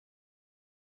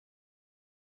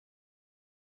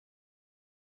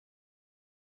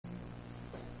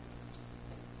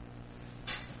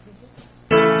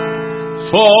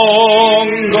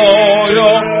성도여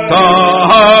다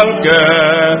함께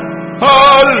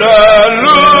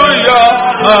할렐루야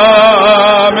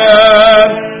아멘.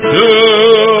 주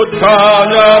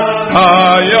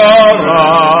찬양하여라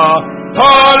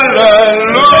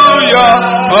할렐루야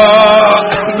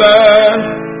아멘.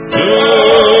 주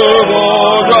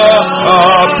보좌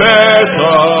앞에서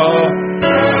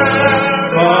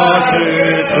다시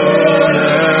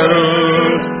은혜를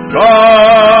다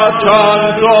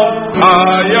찬송하여라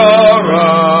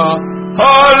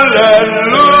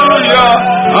할렐루야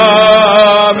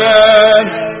아멘.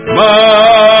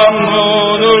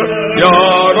 만문을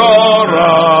열어라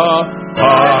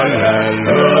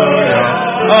할렐루야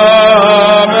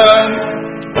아멘.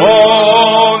 온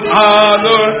하늘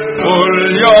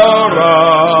울려라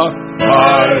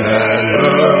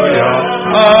할렐루야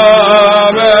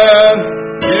아멘.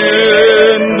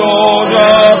 인도자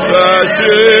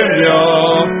되시며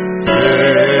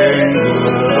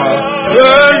친구가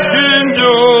되신 주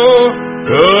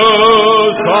그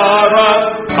사랑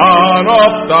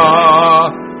한없다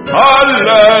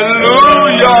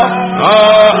할렐루야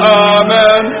아멘.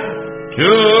 주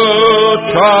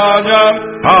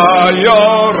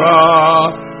찬양하여라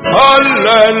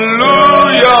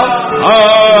할렐루야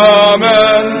아멘.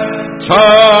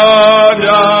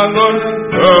 찬양은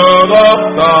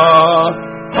끝없다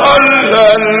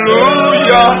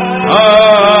할렐루야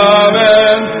아멘.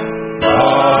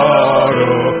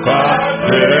 거룩한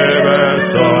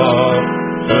집에서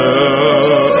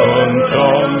은총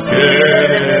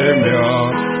기리며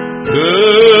늘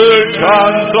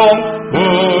찬송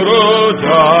부르자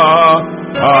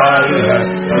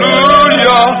할렐루야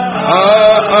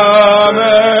아멘.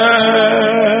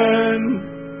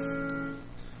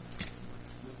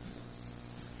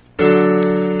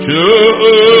 주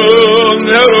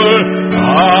은혜를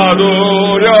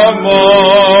받으려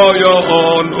모여온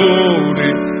우리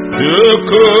주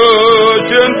크신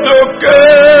주께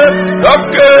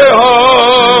닿게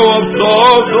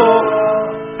하옵소서.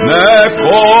 내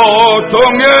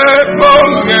고통의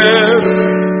멍에를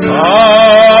다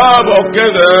벗게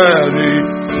되니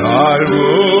날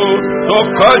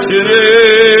구속하신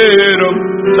이름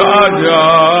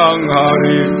찬양하리.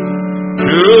 주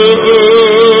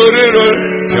우리를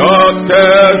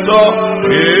곁에서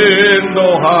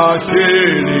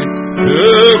인도하시니 그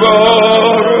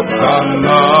거룩한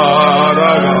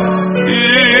나라가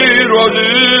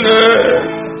이루어지네.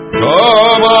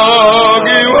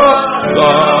 거마귀와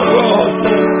싸워서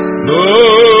늘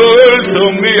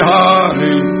승리하니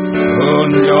큰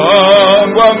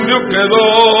영광 주께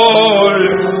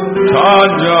돌려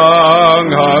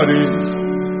찬양하리.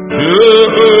 주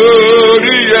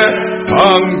우리의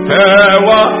방패와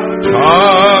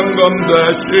장검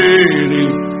되시니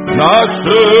나슴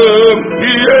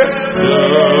위에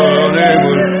주님을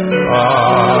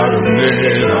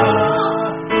바릅니다.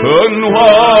 큰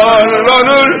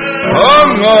환난을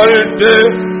당할 때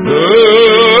늘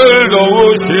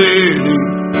도우시니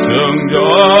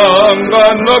성전과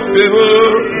높이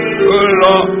불러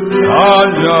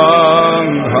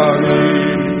찬양하니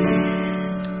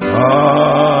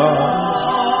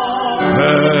아멘.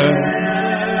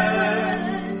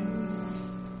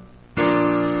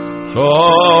 저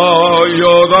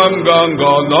요단강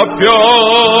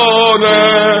건너편에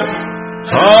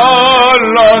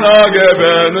찬란하게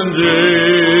배는지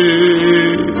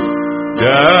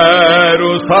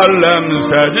예루살렘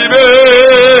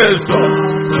새집에서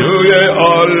주의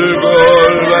얼굴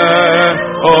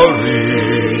내어리.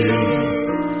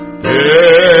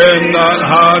 빛난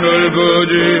하늘 그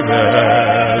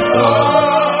집에서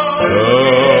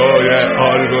주의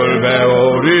얼굴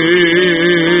배우리.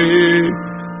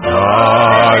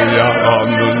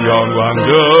 한량없는 영광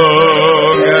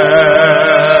중에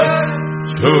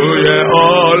주의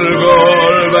얼굴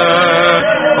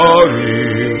배우리.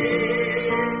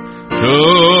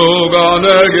 주가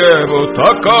내게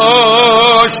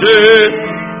부탁하신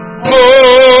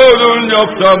모든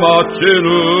역사 마친 후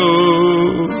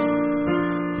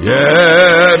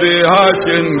예비하신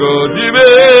그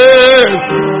집에서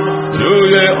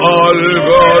주의 얼굴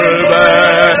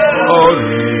배우리.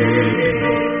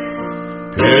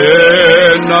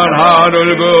 빛난 하늘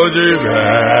그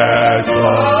집에서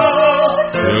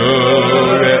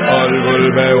주의 얼굴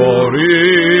배우리.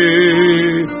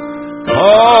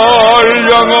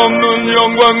 한량없는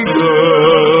영광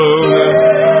중에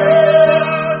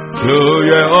주의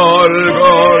얼굴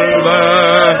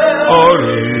배우리.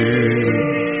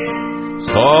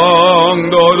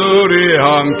 성도들이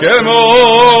함께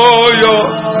모여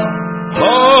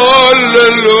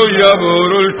할렐루야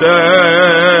부를 때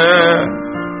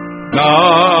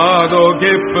나도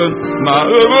기쁜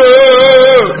마음을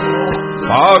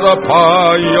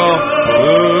바다파여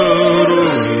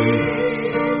흐르니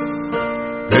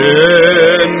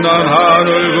빛난 하늘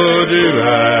그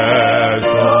집에서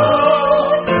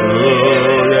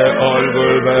그의 얼굴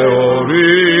배우리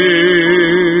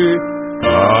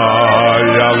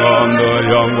한량없는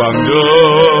영광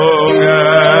중에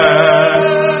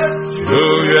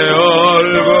주의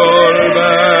얼굴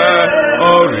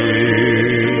배우리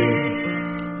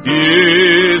이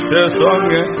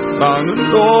세상에 나는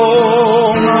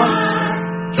동안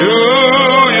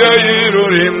주의 일을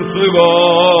힘쓰고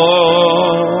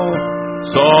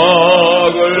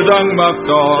썩을 장막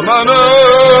떠나는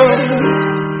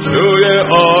주의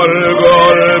얼굴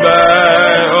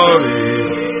배우리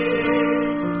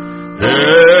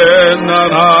빛난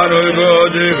하늘 그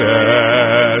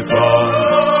집에서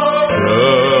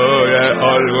주의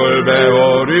얼굴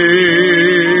배우리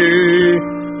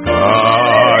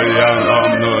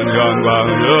한량없는 영광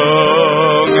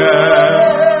중에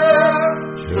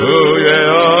주의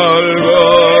얼굴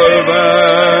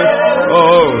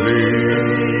배우리.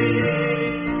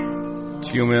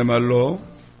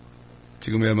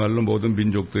 지금의말로 모든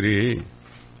민족들이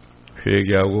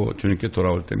회개하고 주님께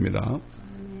돌아올 때입니다.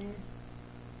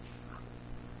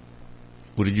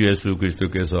 우리 주 예수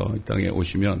그리스도께서 이 땅에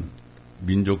오시면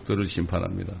민족들을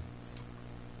심판합니다.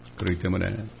 그렇기 때문에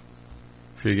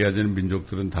회개하지 않는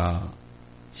민족들은 다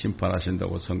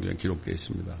심판하신다고 성경에 기록되어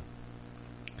있습니다.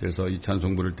 그래서 이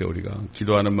찬송 부를 때 우리가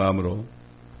기도하는 마음으로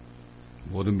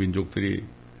모든 민족들이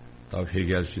다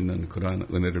회개할 수 있는 그러한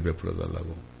은혜를 베풀어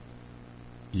달라고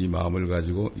이 마음을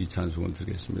가지고 이 찬송을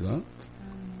드리겠습니다.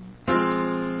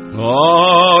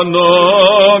 어느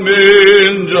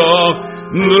민족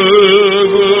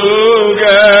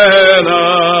누구게나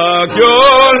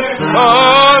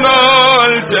결단할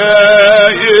때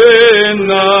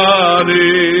있나니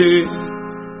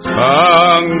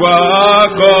상과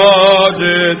거짓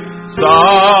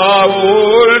싸울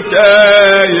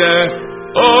때에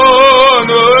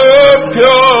어느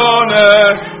편에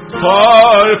설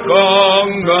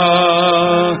건가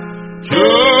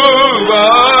주가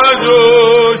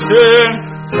주신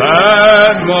새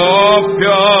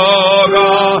목표가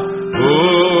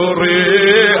우리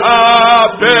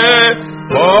앞에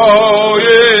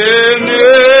보이니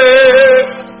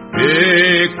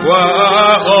빛과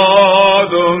어둠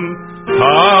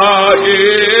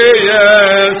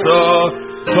사이에서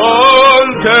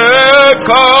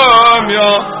선택하며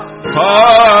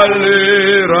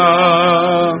살리라.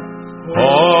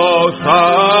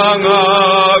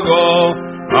 호상하고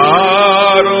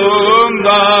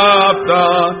아름답다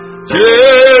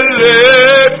진리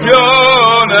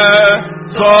편에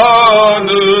서는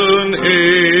일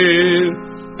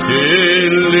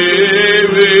진리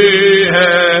위해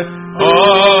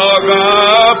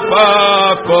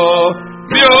억압받고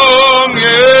명예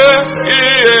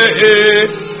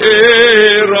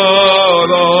이르러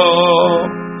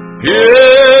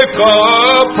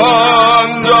비겁한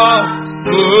자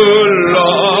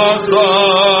물러서나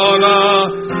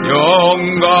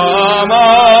용감한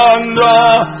자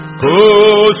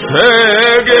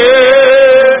구세계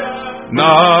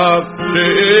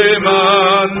낙심한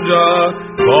자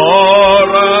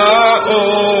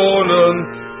돌아오는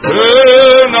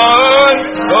그날까지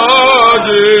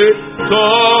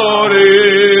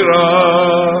소리라.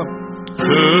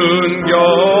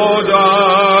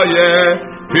 순교자의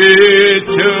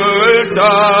빛을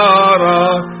따라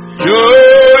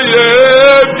주의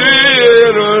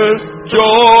뒤를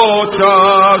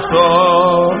쫓아서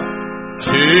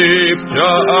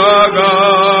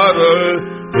십자가를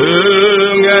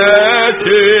등에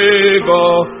지고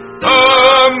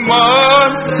암만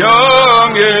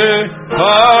향해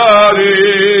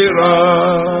가리라.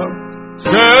 새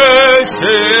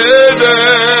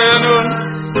시대는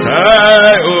새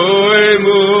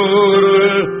의무를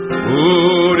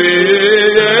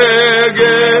우리에게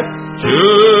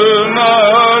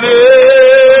주나니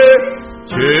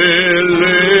진리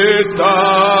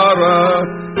따라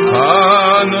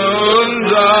사는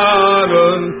자는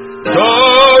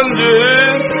전진하리.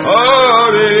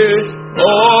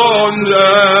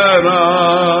 언제나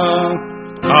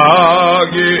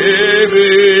악이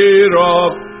비록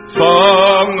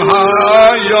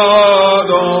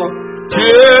성하여도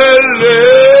진리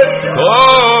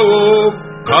더욱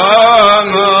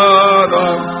강하다.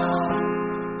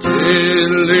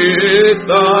 진리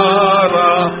따라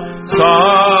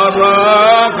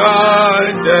살아갈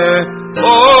때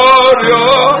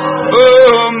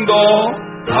어려움도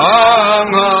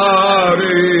당하리.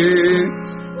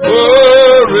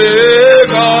 우리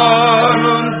가는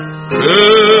그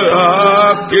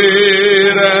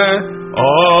앞길에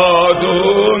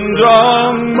어두운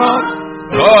장막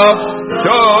걱정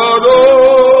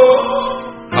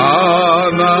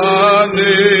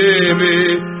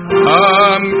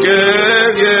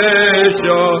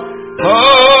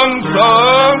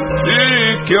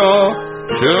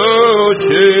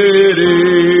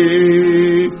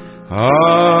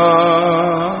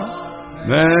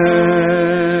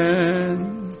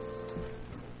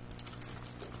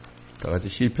같이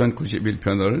시편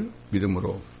 91편을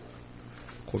믿음으로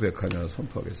고백하며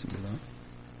선포하겠습니다.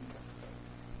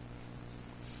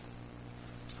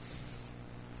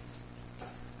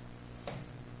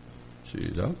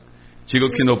 시작.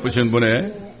 지극히 높으신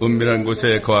분의 은밀한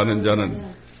곳에 거하는 자는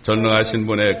전능하신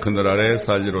분의 그늘 아래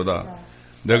살리로다.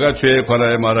 내가 주에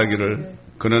관하여 말하기를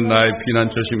그는 나의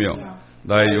피난처시며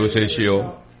나의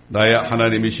요새시요 나의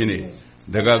하나님이시니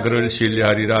내가 그를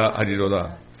신뢰하리라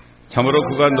하리로다. 참으로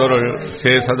그가 너를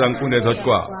새 사장꾼의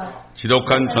덫과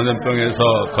지독한 전염병에서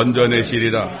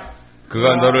건져내시리라.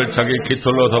 그가 너를 자기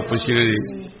깃털로 덮으시리니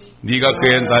네가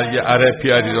그의 날개 아래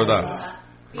피하리로다.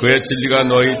 그의 진리가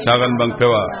너희 작은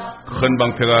방패와 큰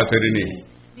방패가 되리니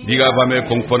네가 밤에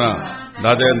공포나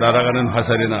낮에 날아가는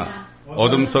화살이나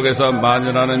어둠 속에서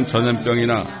만연하는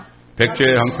전염병이나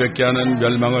백제에 항백게 하는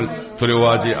멸망을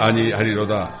두려워하지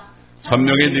아니하리로다.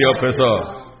 1000명이 네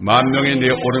옆에서 10,000명이 네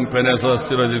오른편에서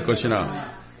쓰러질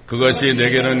것이나 그것이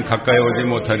내게는 가까이 오지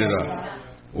못하리라.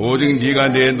 오직 네가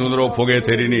네 눈으로 보게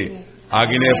되리니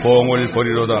악인의 보응을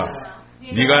보리로다.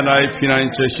 네가 나의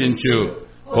피난처신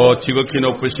주 그 지극히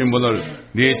높으신 분을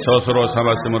네 처소로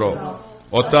삼았으므로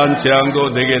어떠한 재앙도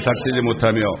내게 닥치지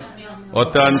못하며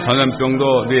어떠한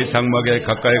전염병도 네 장막에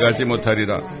가까이 가지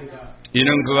못하리라.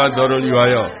 이는 그가 너를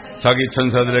위하여 자기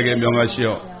천사들에게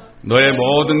명하시어 너의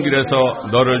모든 길에서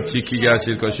너를 지키게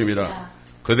하실 것임이라.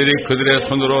 그들이 그들의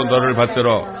손으로 너를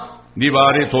받들어 네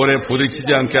발이 돌에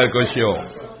부딪히지 않게 할 것이요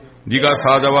네가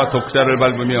사자와 독사를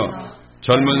밟으며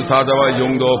젊은 사자와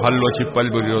용도 발로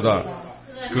짓밟으리로다.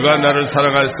 그가 나를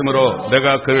사랑하였으므로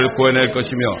내가 그를 구해낼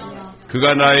것이며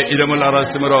그가 나의 이름을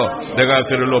알았으므로 내가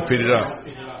그를 높이리라.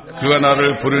 그가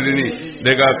나를 부르리니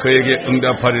내가 그에게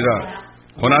응답하리라.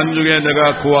 고난 중에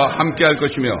내가 그와 함께할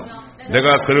것이며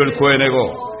내가 그를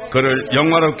구해내고 그를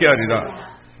영화롭게 하리라.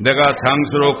 내가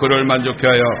장수로 그를 만족케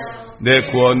하여 내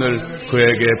구원을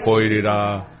그에게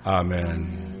보이리라.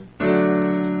 아멘.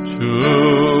 주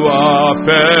앞에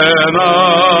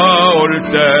나올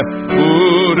때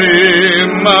우리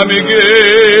맘이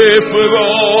기쁘고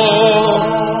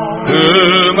그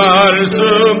말씀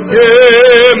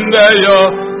힘내어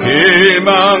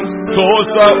희망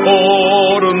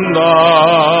솟아오른다.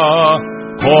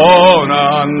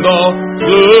 고난도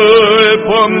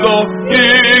슬픔도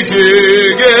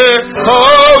이기게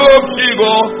가봅시고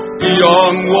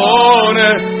영원에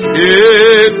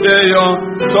이때여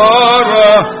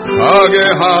살아가게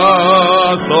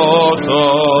하소서.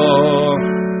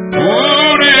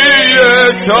 우리의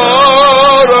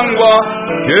사랑과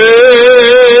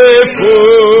기쁨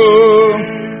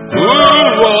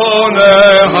구원의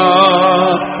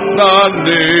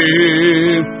하나님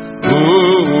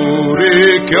우리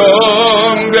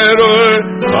경배를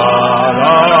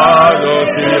받아주시옵소서.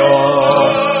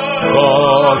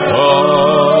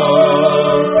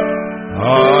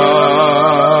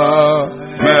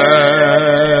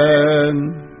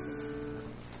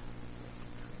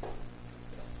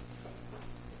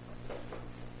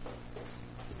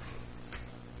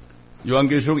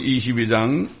 요한계시록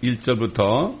 22장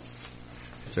 1절부터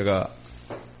제가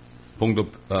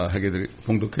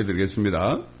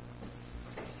봉독해드리겠습니다.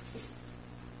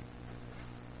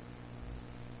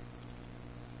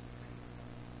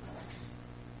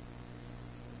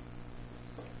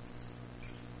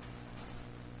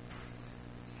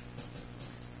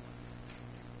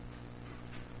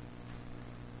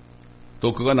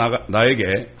 또 그가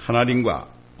나에게 하나님과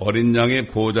어린양의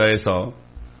보좌에서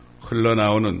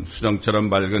흘러나오는 수정처럼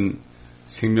밝은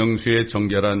생명수의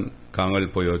정결한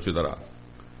강을 보여주더라.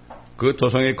 그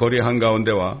도성의 거리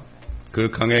한가운데와 그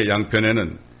강의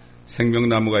양편에는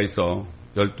생명나무가 있어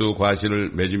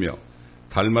 12과실을 맺으며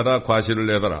달마다 과실을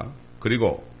내더라.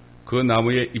 그리고 그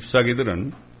나무의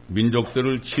잎사귀들은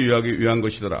민족들을 치유하기 위한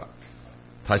것이더라.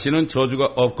 다시는 저주가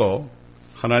없고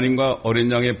하나님과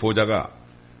어린양의 보좌가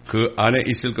그 안에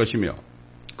있을 것이며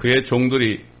그의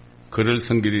종들이 그를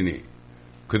섬기리니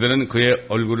그들은 그의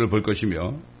얼굴을 볼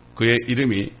것이며 그의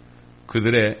이름이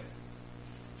그들의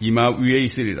이마 위에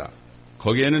있으리라.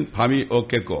 거기에는 밤이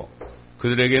없겠고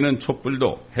그들에게는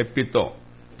촛불도 햇빛도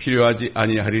필요하지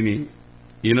아니하리니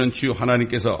이는 주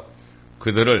하나님께서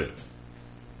그들을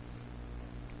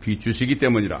비추시기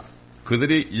때문이라.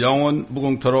 그들이 영원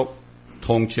무궁토록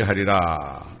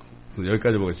통치하리라.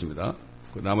 여기까지 보겠습니다.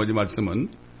 그 나머지 말씀은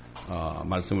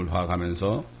말씀을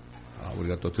파악하면서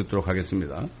우리가 또 듣도록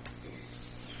하겠습니다.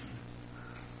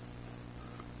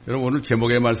 여러분 오늘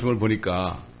제목의 말씀을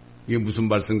보니까 이게 무슨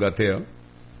말씀 같아요?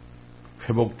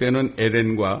 회복되는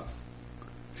에덴과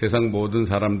세상 모든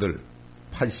사람들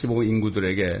 85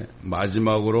 인구들에게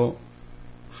마지막으로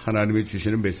하나님이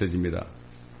주시는 메시지입니다.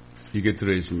 이게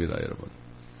들어있습니다. 여러분.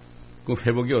 그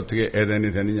회복이 어떻게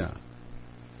에덴이 되느냐?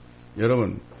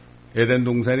 여러분, 에덴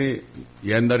동산이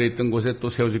옛날에 있던 곳에 또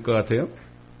세워질 것 같아요?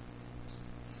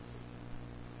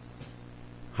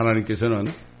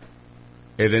 하나님께서는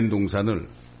에덴 동산을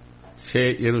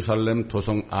새 예루살렘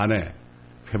도성 안에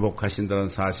회복하신다는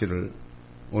사실을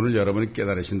오늘 여러분이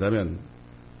깨달으신다면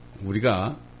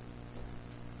우리가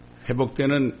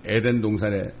회복되는 에덴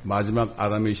동산의 마지막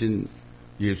아담이신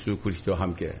예수 그리스도와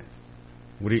함께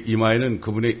우리 이마에는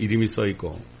그분의 이름이 써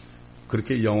있고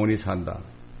그렇게 영원히 산다.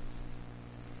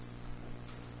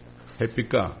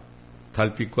 햇빛과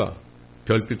달빛과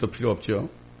별빛도 필요 없죠.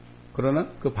 그러나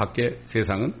그 밖에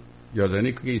세상은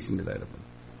여전히 그게 있습니다, 여러분.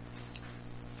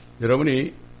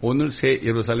 여러분이 오늘 새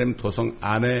예루살렘 도성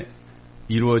안에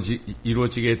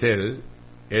이루어지게 될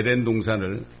에덴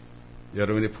동산을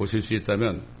여러분이 보실 수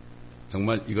있다면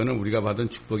정말 이거는 우리가 받은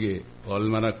축복이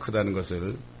얼마나 크다는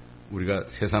것을 우리가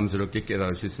새삼스럽게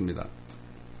깨달을 수 있습니다.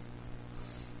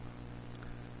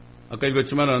 아까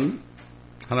읽었지만은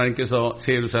하나님께서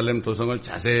새 예루살렘 도성을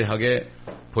자세하게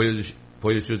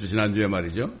보여주셨죠. 지난주에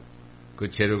말이죠. 그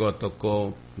재료가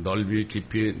어떻고 넓이,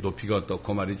 깊이, 높이가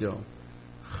어떻고 말이죠.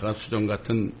 수정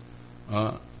같은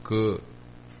그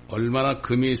얼마나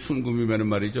금이 순금이면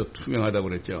말이죠. 투명하다고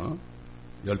그랬죠.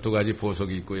 12가지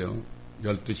보석이 있고요.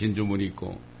 12진주문이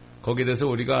있고 거기에 대해서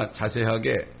우리가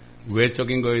자세하게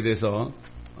외적인 거에 대해서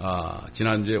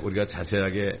지난주에 우리가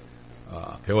자세하게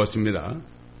배웠습니다.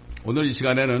 오늘 이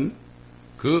시간에는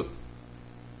그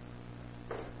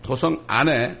도성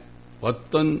안에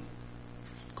어떤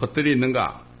것들이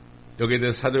있는가 여기에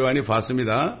대해서 사도 요한이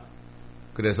봤습니다.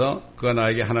 그래서 그가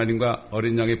나에게 하나님과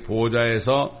어린양의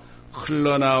보좌에서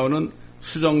흘러나오는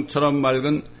수정처럼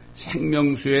맑은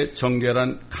생명수의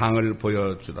정결한 강을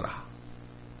보여주더라.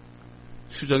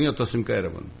 수정이 어떻습니까,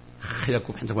 여러분?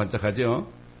 하얗고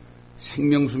반짝반짝하죠?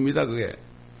 생명수입니다, 그게.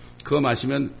 그거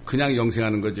마시면 그냥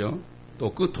영생하는 거죠.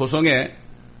 또 그 도성의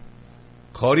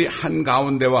거리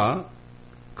한가운데와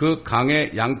그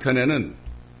강의 양편에는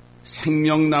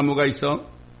생명나무가 있어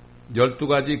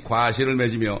 12가지 과실을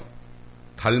맺으며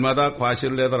달마다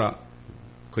과실을 내더라.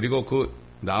 그리고 그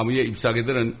나무의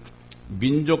잎사귀들은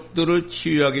민족들을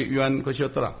치유하기 위한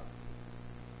것이었더라.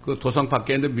 그 도성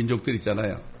밖에 있는 민족들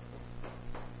있잖아요.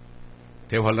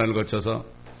 대환란을 거쳐서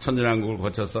천년왕국을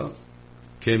거쳐서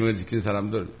계명을 지킨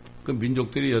사람들, 그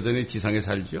민족들이 여전히 지상에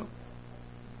살죠.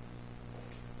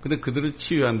 근데 그들을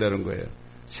치유한다는 거예요.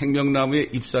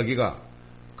 생명나무의 잎사귀가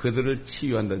그들을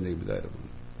치유한다는 얘기입니다, 여러분.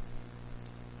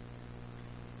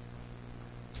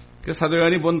 그 사도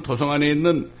요한이 본 도성 안에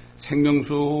있는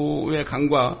생명수의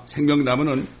강과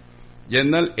생명나무는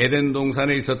옛날 에덴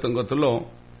동산에 있었던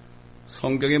것들로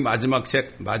성경의 마지막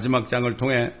장을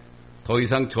통해 더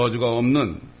이상 저주가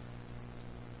없는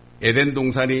에덴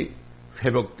동산이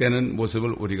회복되는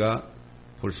모습을 우리가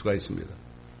볼 수가 있습니다.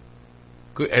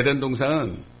 그 에덴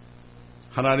동산은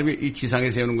하나님이 이 지상에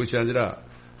세우는 것이 아니라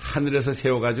하늘에서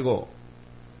세워가지고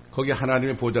거기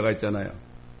하나님의 보좌가 있잖아요.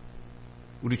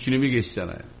 우리 주님이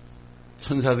계시잖아요.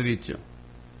 천사들이 있죠.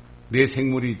 내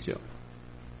생물이 있죠.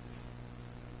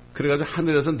 그래가지고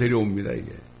하늘에서 내려옵니다,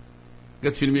 이게.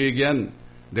 그러니까 주님이 얘기한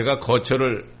내가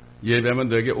거처를 예배하면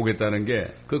너에게 오겠다는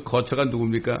게 그 거처가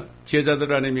누굽니까?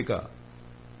 제자들 아닙니까?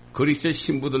 그리스도의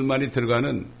신부들만이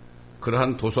들어가는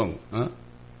그러한 도성,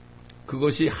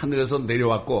 그것이 하늘에서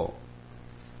내려왔고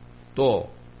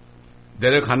또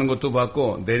내려가는 것도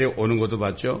봤고 내려오는 것도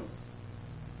봤죠.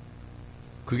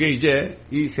 그게 이제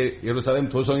이 예루살렘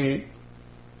도성이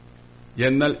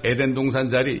옛날 에덴 동산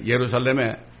자리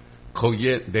예루살렘에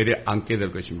거기에 내려앉게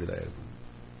될 것입니다, 여러분.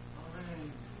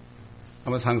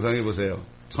 한번 상상해 보세요.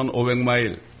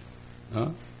 1500마일,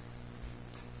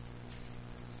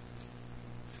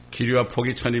 길이와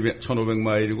폭이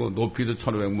 1500마일이고 높이도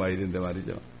 1500마일인데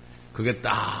말이죠. 그게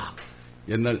딱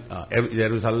옛날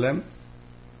예루살렘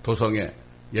도성에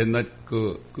옛날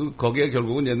거기에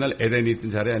결국은 옛날 에덴이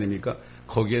있던 자리 아닙니까?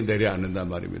 거기에 내려앉는단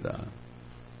말입니다.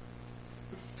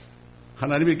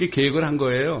 하나님이 이렇게 계획을 한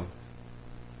거예요.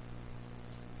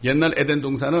 옛날 에덴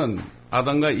동산은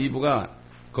아담과 이브가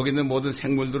거기 있는 모든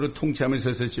생물들을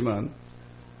통치하면서 있었지만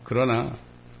그러나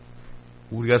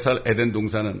우리가 살 에덴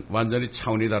동산은 완전히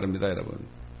차원이 다릅니다, 여러분.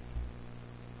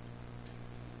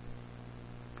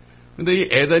 근데 이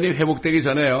에덴이 회복되기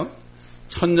전에요.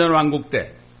 천년왕국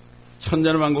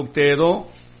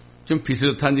때에도 좀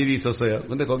비슷한 일이 있었어요.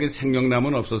 근데 거기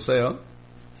생명나무는 없었어요.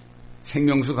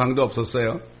 생명수 강도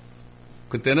없었어요.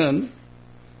 그때는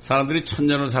사람들이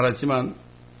천년을 살았지만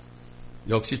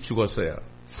역시 죽었어요.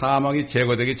 사망이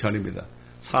제거되기 전입니다.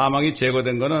 사망이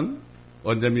제거된 거는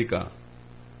언제입니까?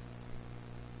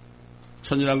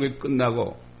 천년왕국이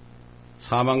끝나고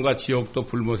사망과 지옥도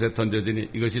불못에 던져지니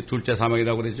이것이 둘째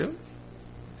사망이라고 그러죠.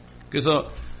 그래서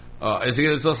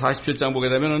에스겔서 47장 보게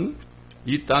되면은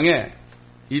이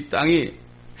땅이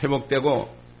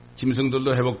회복되고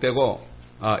짐승들도 회복되고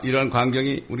이런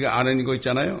광경이 우리가 아는 거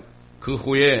있잖아요. 그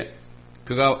후에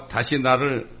그가 다시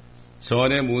나를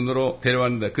전의 문으로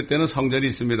데려왔는데 그때는 성전이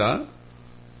있습니다.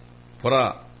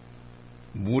 보라,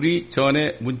 물이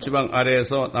전의 문지방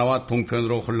아래에서 나와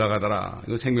동편으로 흘러가더라.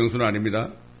 이거 생명수는 아닙니다.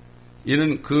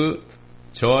 이는 그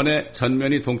전의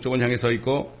전면이 동쪽을 향해 서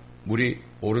있고 물이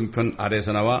오른편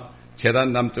아래에서 나와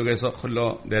제단 남쪽에서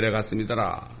흘러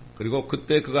내려갔습니다. 그리고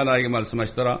그때 그가 나에게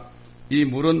말씀하시더라. 이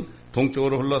물은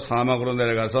동쪽으로 흘러 사막으로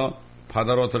내려가서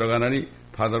바다로 들어가나니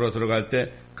바다로 들어갈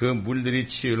때 그 물들이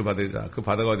치유를 받으리라. 그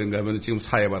바다가 어딘가 하면 지금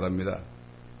사해바다입니다.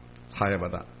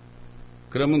 사해바다.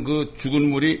 그러면 그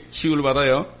죽은 물이 치유를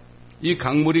받아요. 이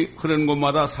강물이 흐르는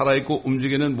곳마다 살아있고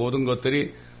움직이는 모든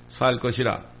것들이 살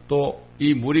것이라. 또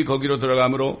이 물이 거기로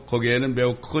들어가므로 거기에는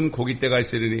매우 큰 고깃대가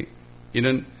있으리니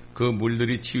이는 그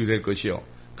물들이 치유될 것이요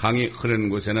강이 흐르는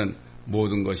곳에는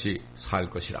모든 것이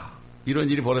살 것이라. 이런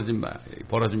일이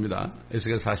벌어집니다.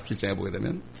 에스겔 47장에 보게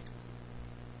되면.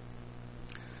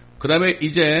 그 다음에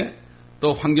이제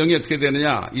또 환경이 어떻게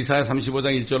되느냐. 이사야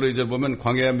 35장 1절로 2절 보면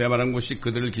광야에 메마른 곳이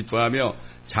그들을 기뻐하며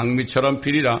장미처럼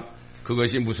피리라.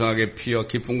 그것이 무성하게 피어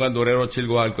기쁨과 노래로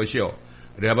즐거워할 것이요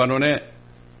레바논의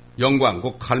영광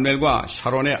곧 칼멜과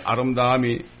샤론의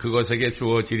아름다움이 그것에게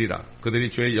주어지리라.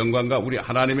 그들이 주의 영광과 우리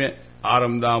하나님의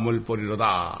아름다움을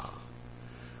보리로다.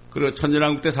 그리고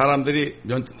천년왕국 때 사람들이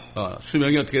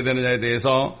수명이 어떻게 되느냐에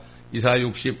대해서 이사야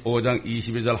 65장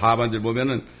 22절 하반절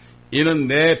보면은 이는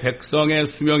내 백성의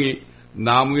수명이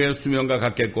나무의 수명과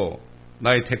같겠고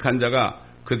나의 택한 자가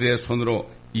그들의 손으로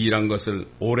일한 것을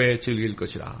오래 즐길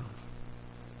것이라.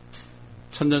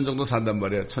 1000년 정도 산단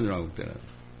말이에요. 천년왕국 때는.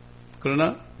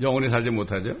 그러나 영원히 살지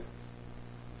못하죠.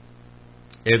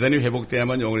 에덴이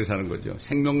회복돼야만 영원히 사는 거죠.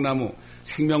 생명나무,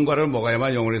 생명과를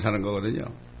먹어야만 영원히 사는 거거든요.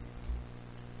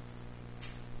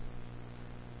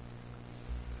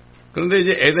 그런데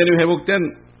이제 에덴이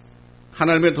회복된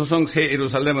하나님의 도성 새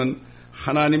예루살렘은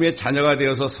하나님의 자녀가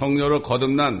되어서 성녀로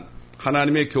거듭난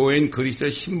하나님의 교회인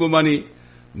그리스도의 신부만이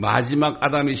마지막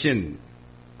아담이신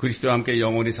그리스도와 함께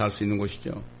영원히 살 수 있는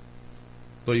곳이죠.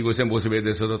 또 이곳의 모습에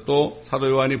대해서도 또 사도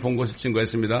요한이 본 것을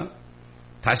증거했습니다.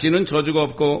 다시는 저주가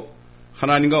없고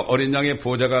하나님과 어린양의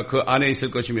보좌가 그 안에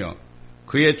있을 것이며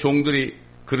그의 종들이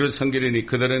그를 섬기리니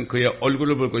그들은 그의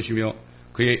얼굴을 볼 것이며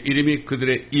그의 이름이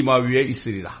그들의 이마 위에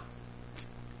있으리라.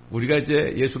 우리가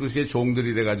이제 예수 그리스도의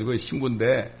종들이 돼가지고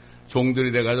신부인데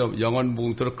종들이 돼가지고 영원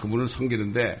무궁토록 그분을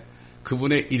섬기는데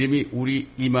그분의 이름이 우리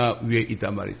이마 위에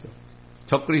있단 말이죠.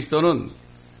 적그리스도는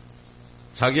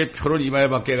자기의 표를 이마에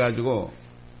받게 해가지고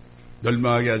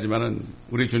멸망하게 하지만은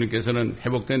우리 주님께서는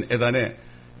회복된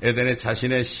에덴에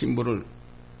자신의 신부를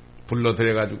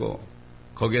불러들여가지고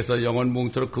거기에서 영원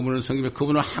무궁토록 그분을 섬기며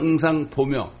그분을 항상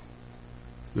보며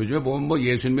요즘에 보면 뭐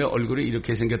예수님의 얼굴이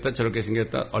이렇게 생겼다 저렇게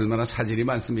생겼다 얼마나 사진이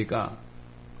많습니까?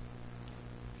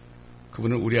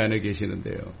 그분은 우리 안에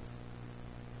계시는데요.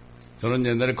 저는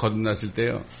옛날에 거듭났을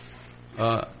때요.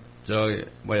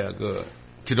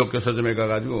 기독교 서점에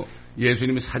가가지고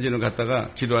예수님이 사진을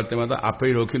갖다가 기도할 때마다 앞에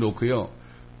이렇게 놓고요.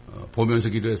 보면서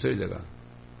기도했어요, 제가.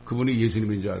 그분이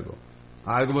예수님인 줄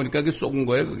알고 보니까 그게 속은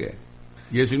거예요, 그게.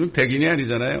 예수님은 백인이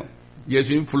아니잖아요.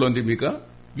 예수님이 불론디입니까?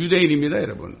 유대인입니다,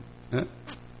 여러분. 에?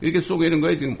 이렇게 속이는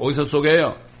거예요, 지금. 어디서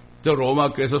속여요? 저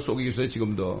로마 교회에서 속이고 있어요,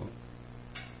 지금도.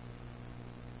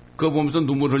 그거 보면서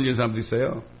눈물 흘리는 사람도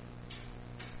있어요.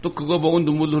 또 그거 보고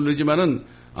눈물 흘리지만은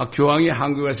교황이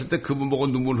한국에 왔을 때 그분 보고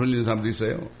눈물 흘리는 사람도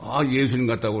있어요. 예수님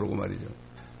같다고 그러고 말이죠.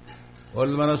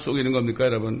 얼마나 속이는 겁니까,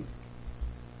 여러분?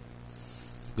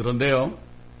 그런데요,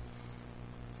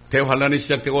 대환란이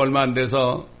시작되고 얼마 안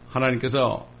돼서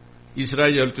하나님께서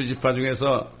이스라엘 12지파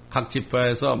중에서 각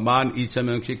지파에서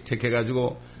 12,000명씩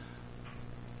택해가지고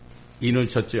인을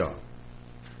쳤죠.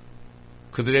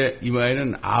 그들의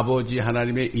이마에는 아버지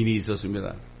하나님의 인이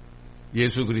있었습니다.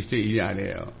 예수 그리스도의 인이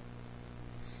아니에요.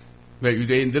 왜?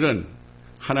 유대인들은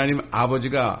하나님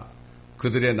아버지가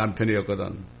그들의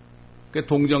남편이었거든. 그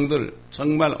동정들,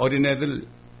 정말 어린애들,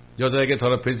 여자에게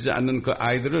더럽혀지지 않는 그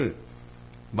아이들을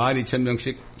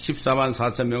 12,000명씩 14만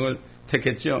 4천 명을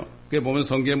택했죠. 그게 보면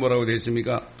성경에 뭐라고 되어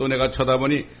있습니까? 또 내가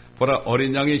쳐다보니 보라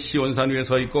어린 양이 시온산 위에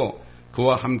서 있고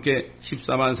그와 함께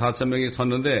 14만 4천 명이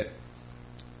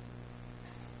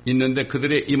있는데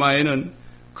그들의 이마에는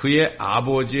그의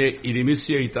아버지의 이름이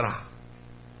쓰여 있더라.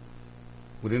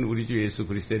 우리는 우리 주 예수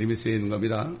그리스도의 이름이 쓰여 있는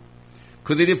겁니다.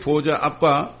 그들이 보좌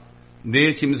앞과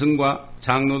네 짐승과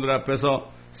장로들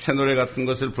앞에서 새노래 같은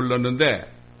것을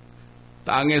불렀는데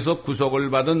땅에서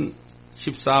구속을 받은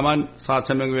 14만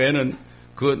 4천 명 외에는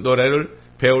그 노래를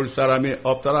배울 사람이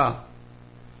없더라.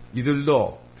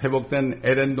 이들도 회복된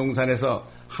에덴 동산에서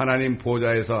하나님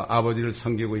보좌에서 아버지를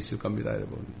섬기고 있을 겁니다,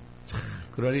 여러분.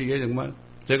 그러니 이게 정말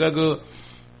제가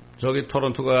저기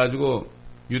토론토 가가지고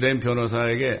유대인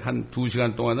변호사에게 한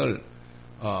 2시간 동안을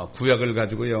구약을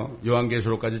가지고요,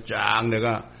 요한계시록까지 쫙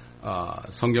내가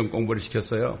성경 공부를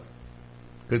시켰어요.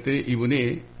 그랬더니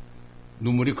이분이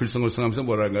눈물이 글썽글썽하면서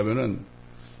뭐라고 하면은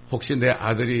혹시 내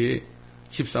아들이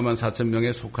 14만 4천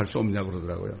명에 속할 수 없냐고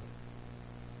그러더라고요.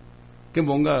 그게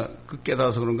뭔가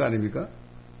깨달아서 그런 거 아닙니까?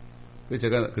 그래서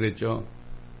제가 그랬죠.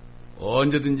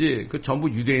 언제든지 전부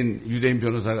유대인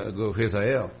변호사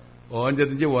회사예요.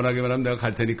 언제든지 원하기만 하면 내가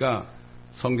갈 테니까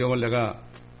성경을 내가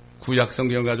구약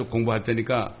성경을 가지고 공부할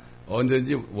테니까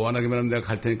언제든지 원하기만 하면 내가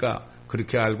갈 테니까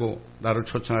그렇게 알고 나를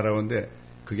초청하라고 하는데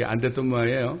그게 안 됐던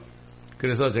모양이에요.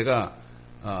 그래서 제가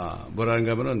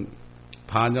뭐라는가 하면은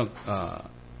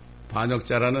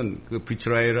반역자라는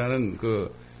비추라이라는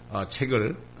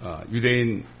책을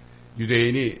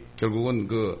유대인이 결국은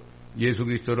예수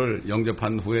그리스도를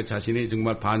영접한 후에 자신이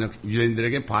정말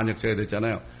유대인들에게 반역자가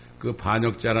됐잖아요. 그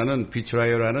반역자라는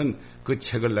비추라이어라는 그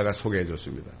책을 내가 소개해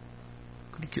줬습니다.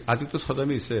 아직도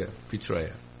서점이 있어요. 비추라이어.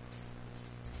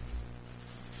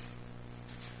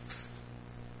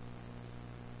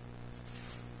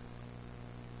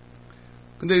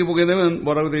 근데 여기 보게 되면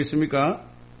뭐라고 되어 있습니까?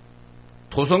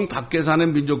 도성 밖에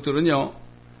사는 민족들은요,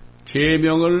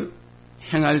 계명을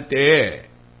행할 때에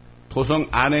도성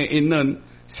안에 있는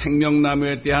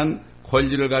생명나무에 대한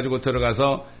권리를 가지고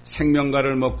들어가서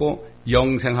생명과를 먹고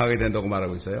영생하게 된다고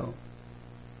말하고 있어요.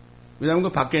 왜냐하면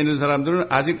그 밖에 있는 사람들은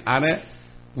아직 안에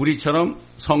우리처럼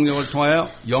성령을 통하여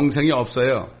영생이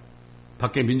없어요.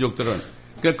 밖에 민족들은.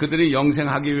 그러니까 그들이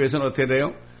영생하기 위해서는 어떻게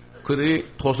돼요? 그들이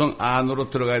도성 안으로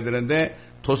들어가야 되는데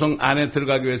도성 안에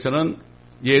들어가기 위해서는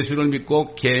예수를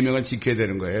믿고 계명을 지켜야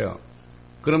되는 거예요.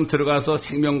 그럼 들어가서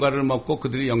생명과를 먹고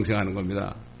그들이 영생하는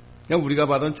겁니다. 그러니까 우리가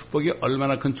받은 축복이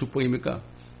얼마나 큰 축복입니까?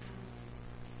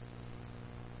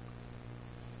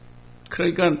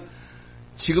 그러니까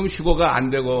지금 휴거가 안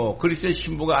되고 그리스도의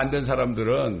신부가 안 된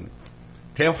사람들은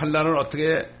대환란을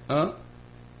어떻게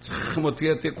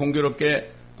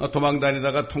공교롭게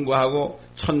도망다니다가 통과하고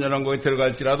천년왕국에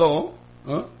들어갈지라도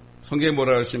성경에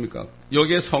뭐라고 했습니까?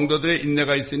 여기에 성도들의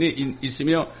인내가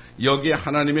있으며 여기에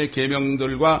하나님의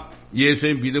계명들과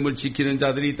예수의 믿음을 지키는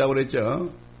자들이 있다고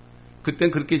그랬죠.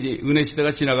 그땐 그렇게 은혜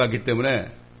시대가 지나갔기 때문에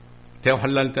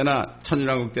대환란 때나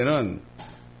천년왕국 때는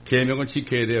계명을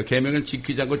지켜야 돼요. 계명을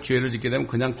지키지 않고 죄를 짓게 되면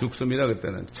그냥 죽습니다.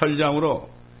 그때는 철장으로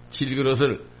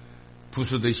질그릇을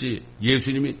부수듯이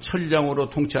예수님이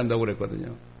철장으로 통치한다고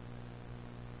그랬거든요.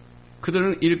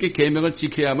 그들은 이렇게 계명을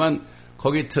지켜야만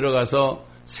거기 들어가서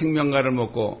생명과를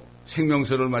먹고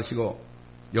생명수를 마시고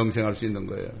영생할 수 있는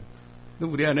거예요.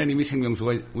 근데 우리 안에 이미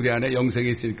생명수가 우리 안에 영생이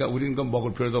있으니까 우리는 그거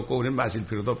먹을 필요도 없고 우리는 마실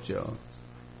필요도 없죠.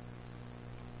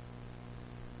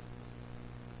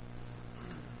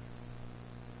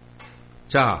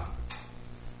 자,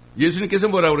 예수님께서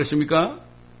뭐라고 그러십니까?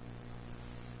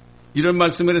 이런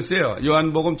말씀을 했어요.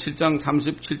 요한복음 7장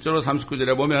 37절로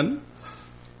 39절에 보면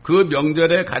그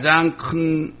명절의 가장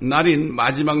큰 날인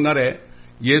마지막 날에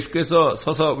예수께서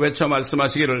서서 외쳐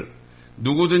말씀하시기를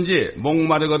누구든지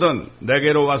목마르거든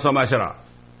내게로 와서 마셔라.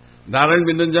 나를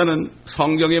믿는 자는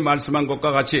성경에 말씀한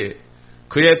것과 같이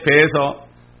그의 배에서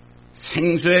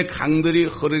생수의 강들이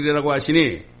흐르리라고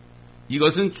하시니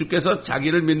이것은 주께서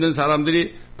자기를 믿는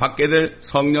사람들이 받게 될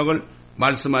성령을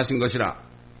말씀하신 것이라.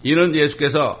 이는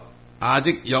예수께서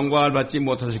아직 영광을 받지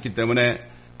못하셨기 때문에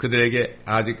그들에게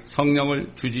아직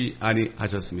성령을 주지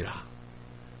아니하셨습니다.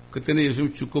 그때는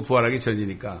예수님 죽고 부활하기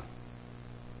전이니까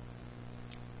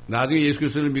나중에 예수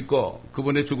그리스도를 믿고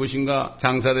그분의 죽으신가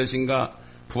장사되신가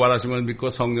부활하심을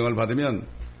믿고 성령을 받으면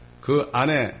그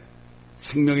안에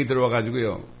생명이 들어와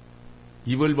가지고요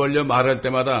입을 벌려 말할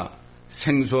때마다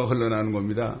생수가 흘러나오는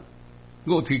겁니다.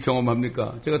 이거 어떻게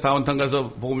경험합니까? 제가 다운타운 가서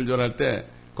복음을 전할 때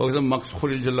거기서 막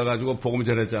소리를 질러가지고 복음을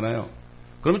전했잖아요.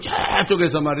 그러면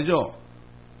저쪽에서 말이죠.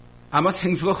 아마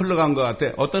생수가 흘러간 것 같아.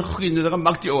 어떤 흑인 여자가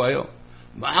막 뛰어와요.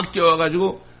 막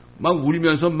뛰어와가지고 막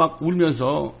울면서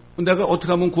내가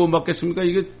어떻게 하면 구원받겠습니까?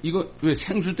 이거 왜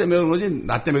생수 때문에 그런 거지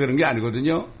나 때문에 그런 게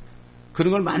아니거든요.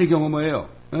 그런 걸 많이 경험해요.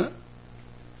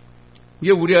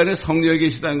 이게 우리 안에 성령이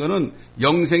계시다는 거는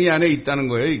영생이 안에 있다는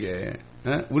거예요. 이게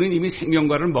우리는 이미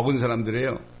생명과를 먹은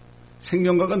사람들이에요.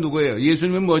 생명과가 누구예요?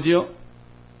 예수님은 뭐지요?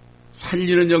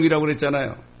 살리는 영이라고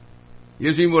그랬잖아요.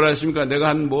 예수님이 뭐라 하십니까? 내가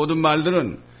한 모든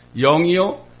말들은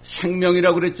영이요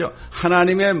생명이라고 그랬죠.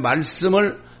 하나님의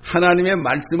말씀을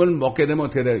먹게 되면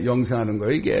어떻게 돼요? 영생하는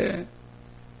거예요, 이게.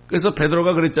 그래서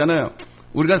베드로가 그랬잖아요.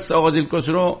 우리가 썩어질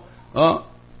것으로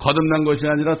거듭난 것이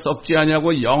아니라 썩지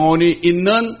아니하고 영원히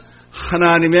있는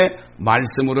하나님의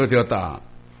말씀으로 되었다.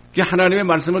 하나님의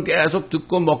말씀을 계속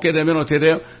듣고 먹게 되면 어떻게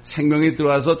돼요? 생명이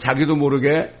들어와서 자기도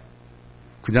모르게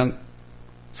그냥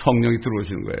성령이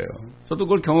들어오시는 거예요. 저도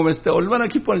그걸 경험했을 때 얼마나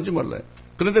기뻐하는지 몰라요.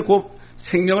 그런데 그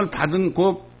생명을 받은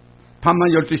그 밤만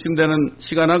 12시쯤 되는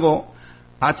시간하고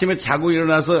아침에 자고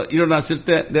일어났을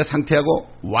때 내 상태하고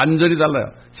완전히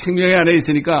달라요. 생명이 안에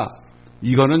있으니까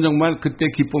이거는 정말 그때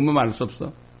기쁨은 말할 수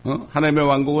없어. 하나님의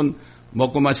왕국은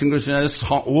먹고 마신 것이 아니라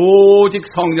오직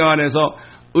성령 안에서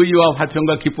의와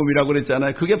화평과 기쁨이라고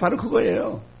그랬잖아요. 그게 바로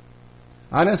그거예요.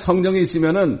 안에 성령이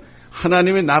있으면은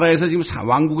하나님의 나라에서 지금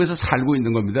왕국에서 살고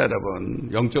있는 겁니다, 여러분.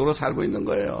 영적으로 살고 있는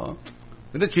거예요.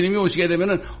 근데 주님이 오시게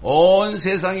되면은 온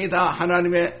세상이 다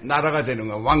하나님의 나라가 되는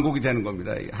거예요. 왕국이 되는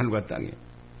겁니다. 하늘과 땅이.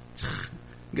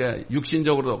 그러니까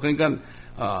육신적으로도, 그러니까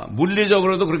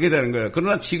물리적으로도 그렇게 되는 거예요.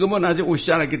 그러나 지금은 아직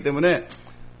오시지 않았기 때문에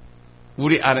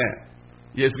우리 안에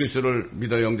예수 그리스도를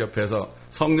믿어 영접해서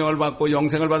성령을 받고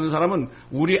영생을 받은 사람은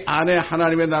우리 안에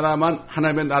하나님의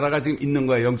나라가 지금 있는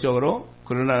거예요, 영적으로.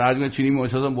 그러나 나중에 주님이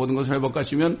오셔서 모든 것을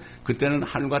회복하시면 그때는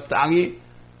하늘과 땅이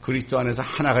그리스도 안에서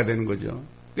하나가 되는 거죠.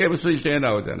 에베소 1장에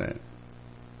나오잖아요.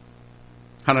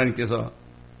 하나님께서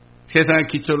세상의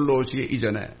기초를 놓으시기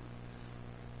이전에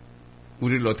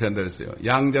우리를 어떻게 한다 그랬어요?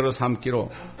 양자로 삼기로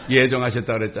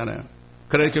예정하셨다 그랬잖아요.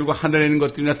 그래서 결국 하늘에 있는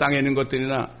것들이나 땅에 있는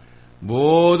것들이나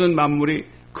모든 만물이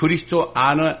그리스도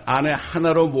안에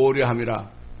하나로 모으려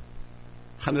함이라.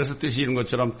 하늘에서 뜻이 이룬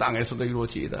것처럼 땅에서도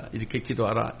이루어지이다. 이렇게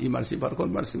기도하라. 이 말씀이 바로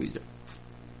그런 말씀이죠.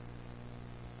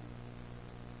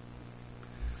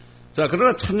 자,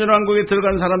 그러나 천년왕국에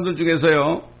들어간 사람들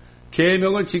중에서요,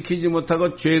 계명을 지키지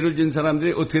못하고 죄를 진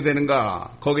사람들이 어떻게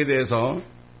되는가? 거기에 대해서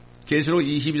계시록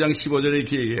 22장 15절에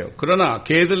이렇게 얘기해요. 그러나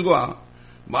개들과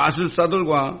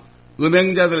마술사들과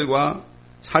음행자들과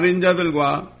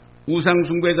살인자들과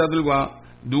우상숭배자들과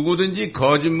누구든지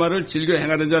거짓말을 즐겨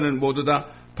행하는 자는 모두 다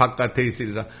바깥에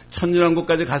있으리라.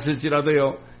 천년왕국까지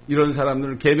갔을지라도요, 이런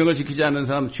사람들은, 계명을 지키지 않는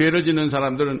사람, 죄를 짓는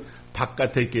사람들은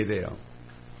바깥에 있게 돼요.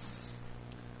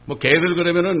 뭐 개들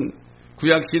그러면은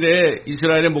구약시대에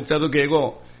이스라엘의 목자도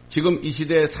개고, 지금 이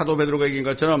시대에 사도 베드로가 얘기한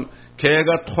것처럼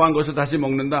개가 토한 것을 다시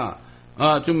먹는다.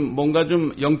 뭔가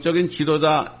좀 영적인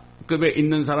지도자급에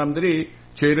있는 사람들이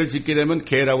죄를 짓게 되면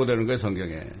개라고 되는 거예요,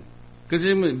 성경에. 그래서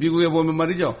지금 미국에 보면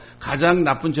말이죠, 가장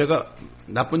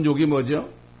나쁜 욕이 뭐죠?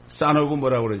 싸노브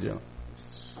뭐라고 그러죠?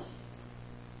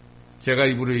 제가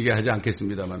입으로 얘기하지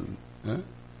않겠습니다만,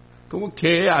 그거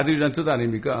개의 아들이란 뜻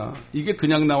아닙니까? 이게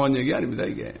그냥 나온 얘기 아닙니다,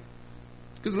 이게.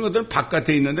 그런 것들은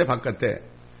바깥에 있는데, 바깥에.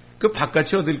 그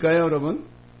바깥이 어딜까요, 여러분?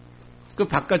 그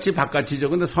바깥이죠.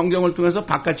 근데 성경을 통해서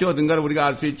바깥이 어딘가를 우리가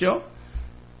알 수 있죠?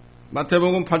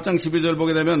 마태복음 8장 12절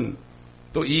보게 되면,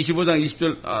 또 25장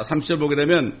 30절 보게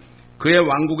되면, 그의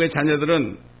왕국의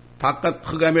자녀들은 바깥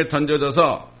흑암에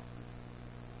던져져서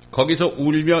거기서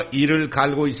울며 이를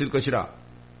갈고 있을 것이라.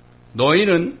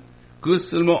 너희는 그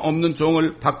쓸모없는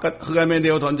종을 바깥 흑암에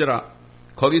내어 던져라.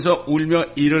 거기서 울며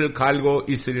이를 갈고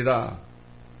있으리라.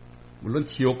 물론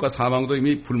지옥과 사망도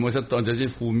이미 불못에 던져진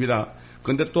후입니다.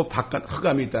 그런데 또 바깥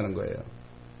흑암이 있다는 거예요.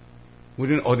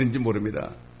 우리는 어딘지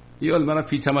모릅니다. 이 얼마나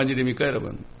비참한 일입니까,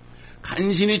 여러분?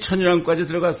 간신히 천년왕국까지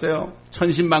들어갔어요.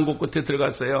 천신만고 끝에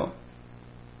들어갔어요.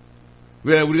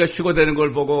 왜? 우리가 휴거되는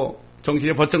걸 보고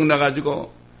정신이 버쩍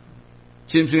나가지고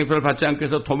짐승의 표를 받지 않고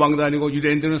해서 도망다니고,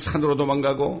 유대인들은 산으로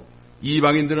도망가고,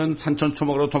 이방인들은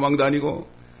산천초목으로 도망다니고,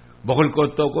 먹을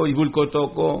것도 없고 입을 것도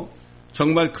없고,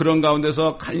 정말 그런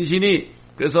가운데서 간신히,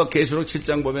 그래서 계시록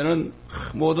 7장 보면은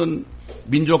모든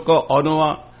민족과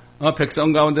언어와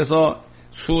백성 가운데서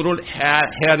수를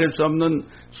헤아릴 수 없는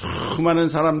수많은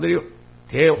사람들이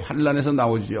대환란에서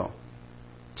나오지요.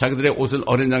 자기들의 옷을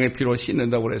어린양의 피로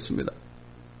씻는다고 그랬습니다.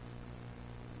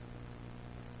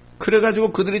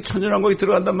 그래가지고 그들이 천년왕국에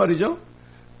들어간단 말이죠.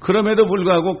 그럼에도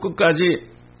불구하고 끝까지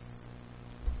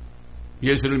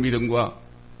예수를 믿음과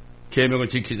계명을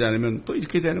지키지 않으면 또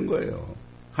이렇게 되는 거예요.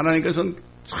 하나님께서는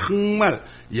정말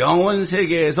영원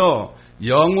세계에서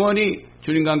영원히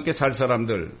주님과 함께 살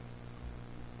사람들,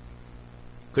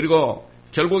 그리고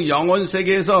결국 영원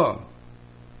세계에서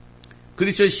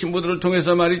그리스도의 신부들을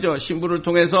통해서 말이죠. 신부를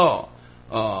통해서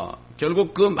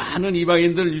결국 그 많은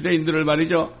이방인들, 유대인들을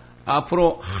말이죠.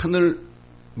 앞으로 하늘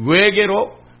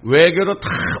외계로 다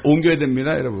옮겨야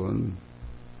됩니다, 여러분.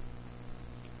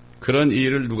 그런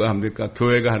일을 누가 합니까?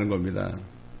 교회가 하는 겁니다.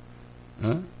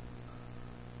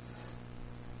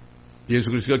 예수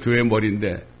그리스도가 교회의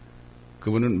머리인데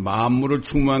그분은 만물을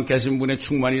충만케 하신 분의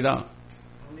충만이다.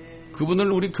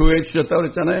 그분을 우리 교회에 주셨다고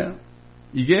그랬잖아요.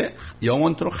 이게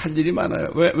영원토록 할 일이 많아요.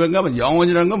 왜냐 하면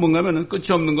영원이라는 건 뭔가 하면 끝이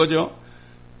없는 거죠.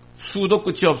 수도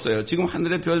끝이 없어요. 지금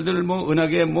하늘의 별들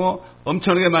은하계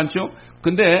엄청나게 많죠.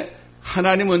 근데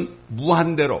하나님은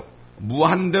무한대로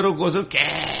무한대로 그것을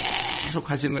계속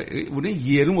하시는 거예요. 우리는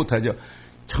이해를 못하죠.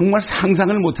 정말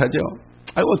상상을 못하죠.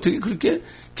 어떻게 그렇게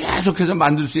계속해서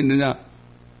만들 수 있느냐.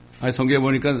 성경에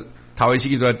보니까 다윗이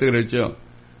기도할 때 그랬죠.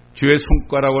 주의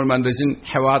손가락을 만드신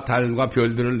해와 달과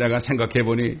별들을 내가 생각해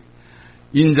보니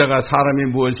인자가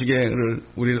사람이 무엇이게를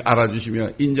우리를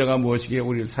알아주시며 인자가 무엇이게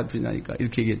우리를 살피냐니까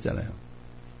이렇게 얘기했잖아요.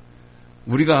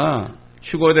 우리가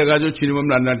휴거돼가지고 주님을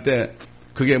만날 때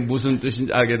그게 무슨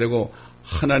뜻인지 알게 되고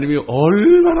하나님이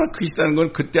얼마나 크시다는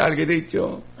걸 그때 알게 돼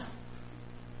있죠.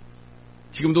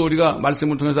 지금도 우리가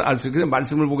말씀을 통해서 알 수 있게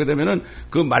말씀을 보게 되면은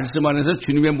그 말씀 안에서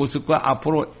주님의 모습과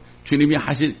앞으로 주님이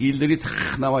하실 일들이 다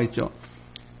나와 있죠.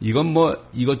 이건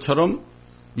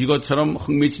이것처럼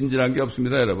흥미진진한 게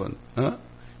없습니다, 여러분.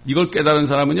 이걸 깨달은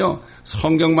사람은요,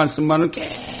 성경 말씀만을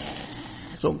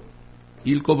계속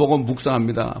읽고 보고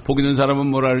묵상합니다. 복 있는 사람은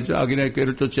뭐라 그러죠? 악인의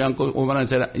꾀를 쫓지 않고 오만한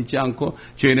자리에 있지 않고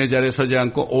죄인의 자리에 서지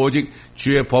않고 오직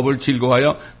주의 법을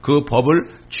즐거워하여 그 법을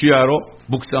주야로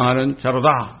묵상하는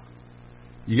자로다.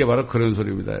 이게 바로 그런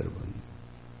소리입니다, 여러분.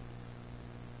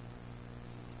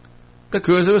 그러니까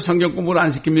교회에서 왜 성경 공부를 안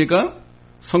시킵니까?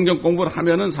 성경 공부를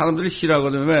하면은 사람들이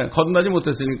싫어하거든요. 왜? 거듭나지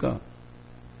못했으니까.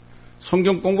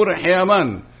 성경 공부를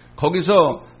해야만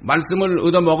거기서 말씀을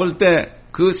얻어 먹을 때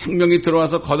그 생명이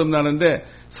들어와서 거듭나는데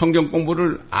성경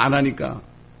공부를 안 하니까.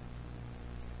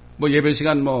 예배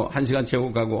시간 1시간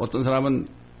채우고 가고 어떤 사람은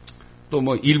또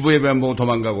일부 예배 안 보고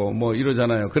도망가고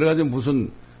이러잖아요. 그래가지고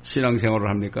무슨 신앙생활을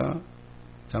합니까?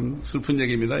 참 슬픈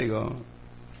얘기입니다, 이거.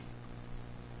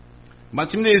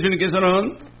 마침내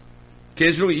예수님께서는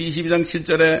계시록 22장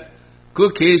 7절에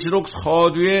그 계시록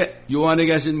서두에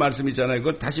요한에게 하신 말씀 있잖아요.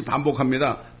 그걸 다시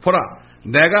반복합니다. 보라,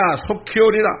 내가 속히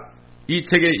오리라. 이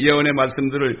책의 예언의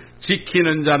말씀들을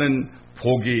지키는 자는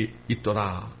복이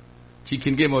있도다.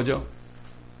 지킨 게 뭐죠?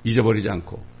 잊어버리지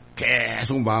않고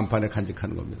계속 마음판에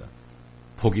간직하는 겁니다.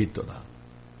 복이 있도다.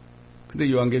 근데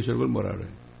요한계시록을 뭐라 그래요?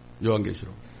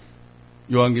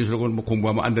 요한계시록을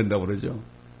공부하면 안 된다고 그러죠.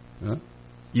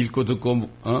 읽고 듣고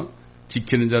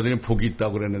지키는 자들이 복이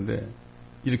있다고 그랬는데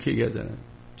이렇게 얘기하잖아요.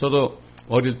 저도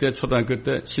어릴 때 초등학교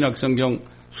때 신학성경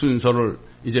순서를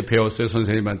이제 배웠어요.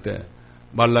 선생님한테.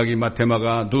 말라기,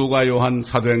 마테마가, 누가, 요한,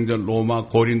 사도행전, 로마,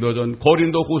 고린도전,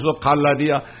 고린도후서,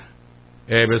 갈라디아,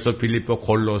 에베소, 빌립보,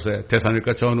 골로새,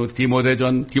 데살로니가 전후,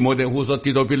 디모데전, 디모데후서,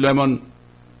 디도, 빌레몬,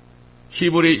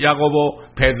 히브리, 야고보,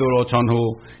 베드로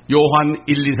전후, 요한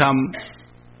 1, 2, 3,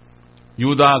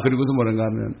 유다. 그리고도 뭐란가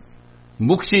하면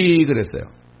묵시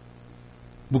그랬어요.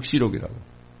 묵시록이라고.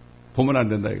 보면 안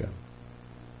된다 이거.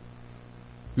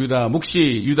 유다 묵시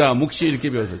이렇게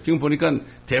배웠어요. 지금 보니까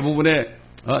대부분의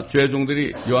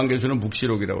죄종들이 요한계시록은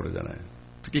묵시록이라고 그러잖아요.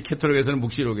 특히 캐톨릭에서는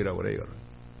묵시록이라고 그래요. 이거를.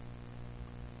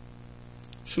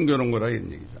 숨겨놓은 거라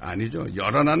이런 얘기죠. 아니죠.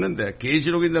 열어놨는데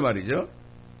계시록인데 말이죠.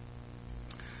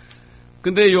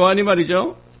 근데 요한이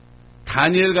말이죠.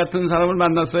 다니엘 같은 사람을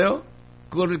만났어요.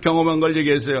 그거를 경험한 걸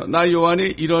얘기했어요. 나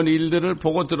요한이 이런 일들을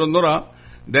보고 들었노라.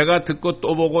 내가 듣고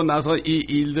또 보고 나서 이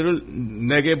일들을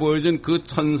내게 보여준 그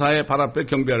천사의 발 앞에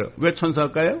경배하려. 왜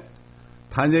천사일까요?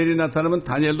 다니엘이 나타나면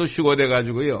다니엘도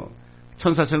휴거돼가지고요.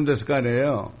 천사처럼 됐을 거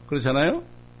아니에요. 그렇잖아요?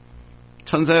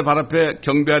 천사의 발 앞에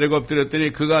경배하려고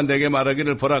엎드렸더니 그가 내게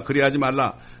말하기를 보라 그리하지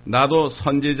말라. 나도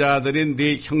선지자들인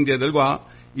네 형제들과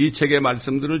이 책의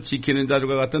말씀들을 지키는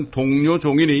자들과 같은 동료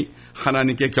종이니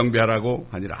하나님께 경배하라고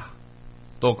하니라.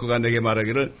 또 그가 내게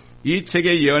말하기를 이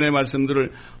책의 예언의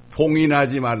말씀들을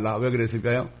봉인하지 말라. 왜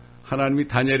그랬을까요? 하나님이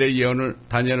다니엘의 예언을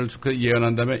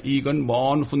예언한다면 이건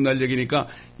먼 훗날 얘기니까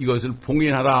이것을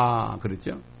봉인하라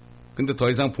그랬죠. 근데 더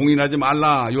이상 봉인하지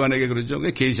말라 요한에게 그러죠.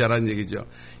 그게 계시하라는 얘기죠.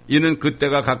 이는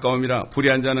그때가 가까움이라.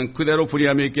 불의한 자는 그대로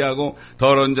불의함이 있게 하고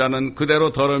더러운 자는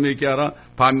그대로 더러움이 있게 하라.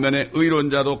 반면에 의로운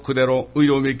자도 그대로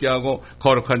의로움이 있게 하고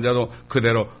거룩한 자도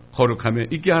그대로 거룩함이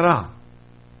있게 하라.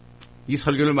 이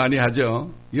설교를 많이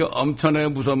하죠. 이거 엄청나게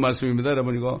무서운 말씀입니다,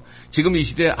 여러분. 이거 지금 이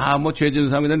시대에 죄 지은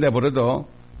사람이 내버려둬.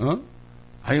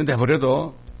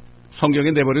 내버려둬.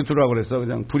 성경에 내버려 두라고 그랬어.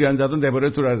 그냥 불의한 자도 내버려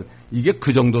두라. 이게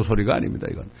그 정도 소리가 아닙니다,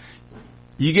 이건.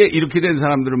 이게 이렇게 된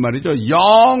사람들은 말이죠.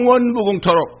 영원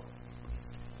무궁토록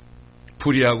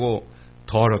불의하고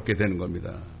더럽게 되는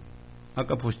겁니다.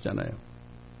 아까 보시잖아요.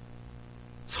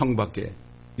 성 밖에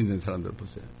있는 사람들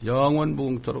보세요. 영원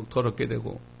무궁토록 더럽게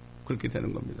되고 그렇게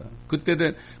되는 겁니다.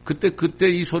 그때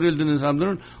이 소리를 듣는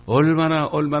사람들은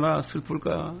얼마나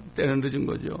슬플까? 때는 늦은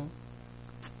거죠.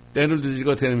 때는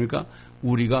늦은 되니까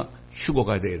우리가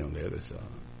휴거가 되는 거예요. 그래서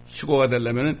휴거가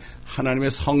되려면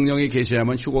하나님의 성령이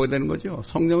계셔야만 휴거가 되는 거죠.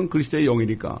 성령은 그리스도의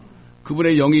영이니까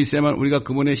그분의 영이 있어야만 우리가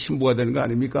그분의 신부가 되는 거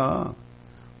아닙니까?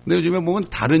 근데 요즘에 보면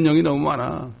다른 영이 너무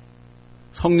많아.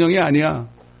 성령이 아니야.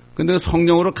 근데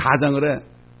성령으로 가장을 해.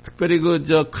 특별히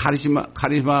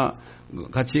카리스마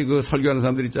같이 설교하는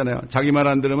사람들 있잖아요. 자기 말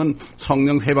안 들으면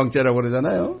성령 회방죄라고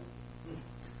그러잖아요.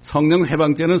 성령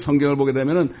회방죄는 성경을 보게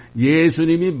되면은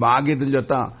예수님이 마귀에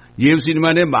들렸다. 예수님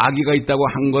안에 마귀가 있다고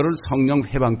한 거를 성령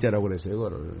회방죄라고 그랬어요.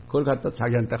 그걸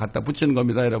자기한테 갖다 붙이는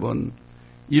겁니다, 여러분.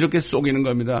 이렇게 속이는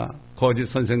겁니다. 거짓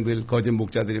선생들, 거짓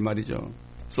목자들이 말이죠.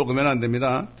 속으면 안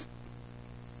됩니다.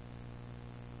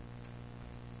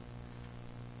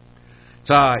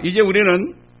 자, 이제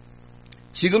우리는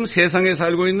지금 세상에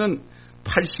살고 있는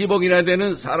 80억이나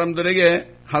되는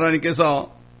사람들에게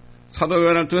하나님께서 사도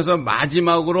요한을 통해서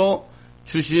마지막으로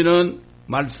주시는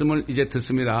말씀을 이제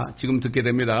듣습니다. 지금 듣게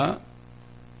됩니다.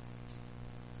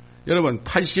 여러분,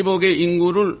 80억의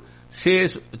인구를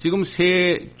지금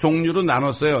세 종류로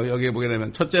나눴어요. 여기에 보게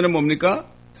되면 첫째는 뭡니까?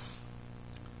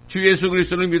 주 예수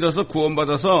그리스도를 믿어서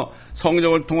구원받아서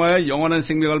성령을 통하여 영원한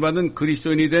생명을 받은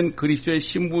그리스도인이 된 그리스도의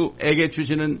신부에게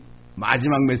주시는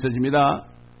마지막 메시지입니다.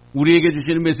 우리에게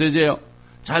주시는 메시지예요.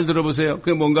 잘 들어보세요.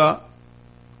 그게 뭔가?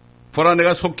 보라,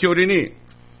 내가 속히 오리니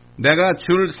내가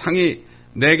줄 상이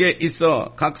내게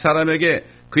있어 각 사람에게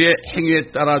그의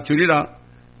행위에 따라 주리라.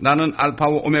 나는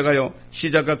알파와 오메가요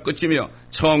시작과 끝이며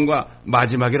처음과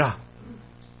마지막이라.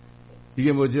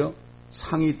 이게 뭐죠?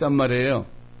 상이 있단 말이에요.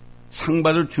 상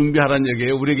받을 준비하라는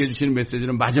얘기예요. 우리에게 주시는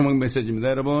메시지는 마지막 메시지입니다.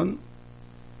 여러분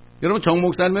정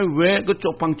목사님은 왜 그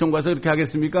쪽방촌 가서 그렇게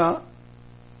하겠습니까?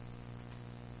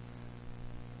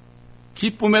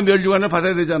 기쁨의 멸류관을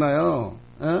받아야 되잖아요.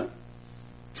 에?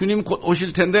 주님 곧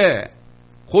오실 텐데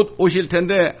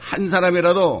한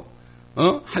사람이라도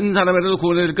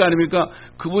구원해야 될 거 아닙니까?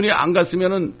 그분이 안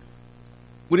갔으면은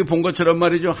우리 본 것처럼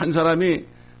말이죠. 한 사람이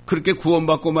그렇게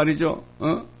구원받고 말이죠.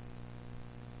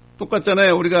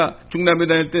 똑같잖아요. 우리가 중남미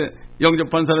다닐 때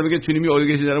영접한 사람에게 주님이 어디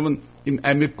계시냐면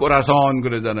엠미 꼬라선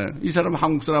그러잖아요. 이 사람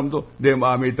한국 사람도 내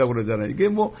마음에 있다고 그러잖아요. 이게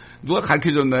뭐 누가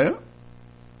가르쳐줬나요?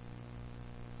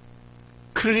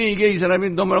 그러니 이게 이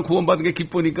사람이 너무나 구원받은 게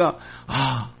기쁘니까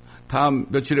다음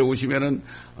며칠에 오시면은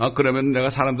그러면 내가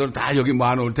사람들을 다 여기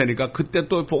모아놓을 테니까 그때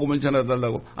또 복음을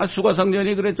전해달라고.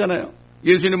 수가성년이 그랬잖아요.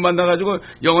 예수님 만나가지고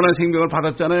영원한 생명을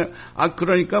받았잖아요.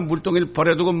 그러니까 물동이를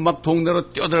버려두고 막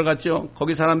동네로 뛰어들어갔죠.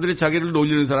 거기 사람들이 자기를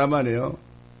놀리는 사람 아니에요.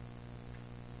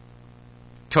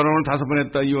 결혼을 5번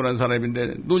했다 이혼한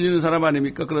사람인데 놀리는 사람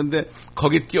아닙니까? 그런데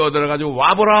거기 뛰어들어가지고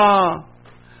와보라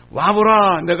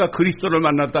내가 그리스도를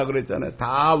만났다 그랬잖아요.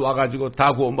 다 와가지고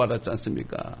다 구원받았지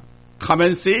않습니까? Come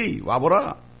and see,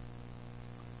 와보라.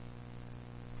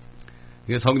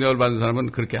 성령을 받은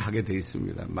사람은 그렇게 하게 돼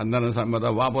있습니다. 만나는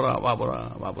사람마다 와보라.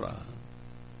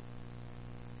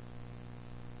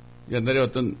 옛날에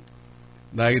어떤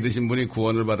나이 드신 분이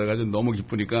구원을 받아가지고 너무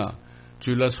기쁘니까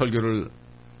주일날 설교를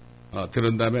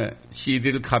들은 다음에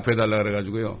CD를 카피해달라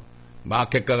그래가지고요.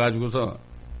 마켓 가가지고서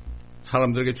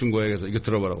사람들에게 준 거예요. 그래서 이거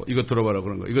들어보라고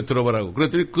그런 거. 이거 들어보라고.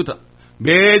 그랬더니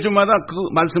매주마다 그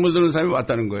말씀을 듣는 사람이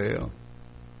왔다는 거예요.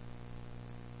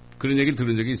 그런 얘기를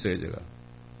들은 적이 있어요, 제가.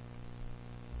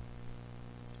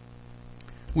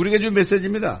 우리에게 준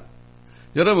메시지입니다.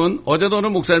 여러분, 어제도 오늘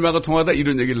목사님하고 통화하다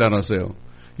이런 얘기를 나눴어요.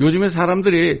 요즘에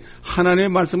사람들이 하나님의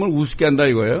말씀을 우습게 한다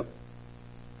이거예요.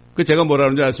 그 제가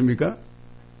뭐라는 줄 아십니까?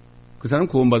 그 사람은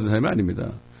구원받은 사람이 아닙니다.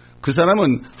 그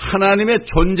사람은 하나님의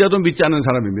존재도 믿지 않는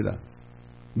사람입니다.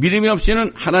 믿음이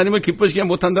없이는 하나님을 기뻐시키지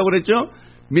못한다고 그랬죠?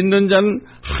 믿는 자는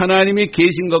하나님이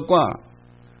계신 것과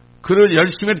그를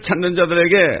열심히 찾는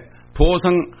자들에게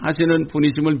보상하시는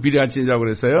분이심을 미래할지니라고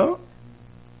그랬어요.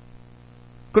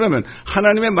 그러면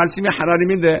하나님의 말씀이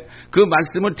하나님인데 그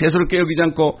말씀을 대수롭게 여기지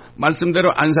않고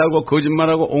말씀대로 안 살고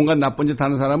거짓말하고 온갖 나쁜 짓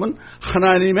하는 사람은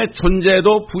하나님의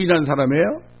존재도 부인한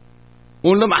사람이에요.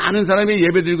 오늘도 많은 사람이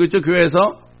예배 드리고 있죠,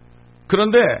 교회에서.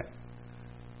 그런데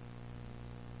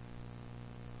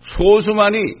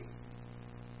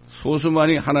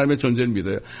소수만이 하나님의 존재를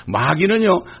믿어요.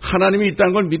 마귀는요, 하나님이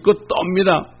있다는 걸 믿고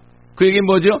떱니다. 그 얘기는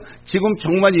뭐죠? 지금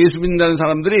정말 예수 믿는다는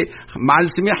사람들이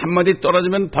말씀이 한마디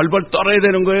떨어지면 벌벌 떨어야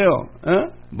되는 거예요.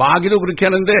 마귀도 그렇게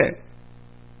하는데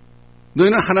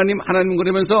너희는 하나님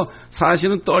그러면서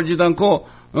사실은 떨지도 않고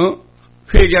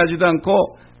회개하지도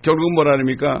않고 결국은 뭐라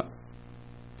합니까?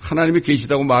 하나님이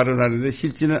계시다고 말을 하는데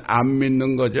실제는 안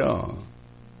믿는 거죠.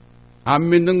 안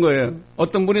믿는 거예요.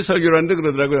 어떤 분이 설교를 하는데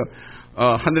그러더라고요.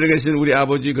 하늘에 계신 우리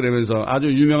아버지 그러면서 아주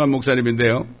유명한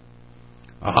목사님인데요.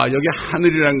 여기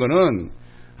하늘이란 거는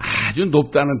아주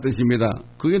높다는 뜻입니다.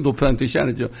 그게 높다는 뜻이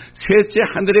아니죠. 셋째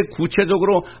하늘에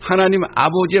구체적으로 하나님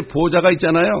아버지의 보좌가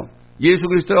있잖아요. 예수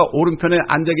그리스도가 오른편에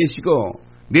앉아 계시고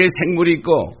네 생물이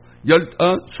있고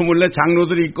 24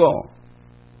 장로들이 있고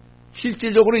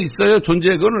실제적으로 있어요.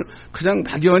 존재. 그거는 그냥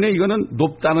막연히 이거는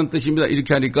높다는 뜻입니다.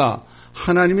 이렇게 하니까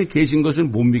하나님이 계신 것을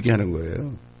못 믿게 하는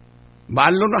거예요.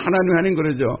 말로는 하나님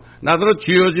그러죠. 나더러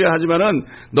주여 주여 하지만은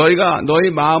너희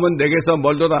마음은 내게서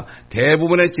멀도다.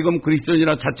 대부분의 지금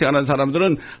그리스도인이나 자칭하는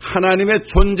사람들은 하나님의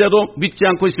존재도 믿지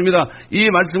않고 있습니다. 이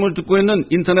말씀을 듣고 있는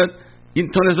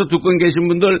인터넷에서 듣고 계신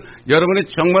분들, 여러분이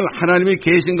정말 하나님이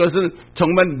계신 것을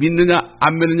정말 믿느냐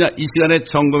안 믿느냐 이 시간에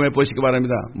점검해 보시기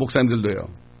바랍니다. 목사님들도요.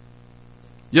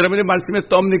 여러분이 말씀에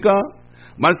떱니까?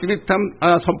 말씀이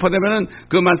선포되면은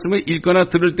그 말씀을 읽거나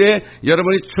들을 때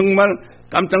여러분이 정말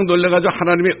깜짝 놀라가지고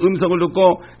하나님의 음성을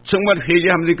듣고 정말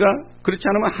회개합니까? 그렇지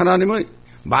않으면 하나님은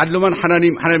말로만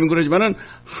하나님 그러지만은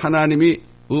하나님이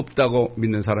없다고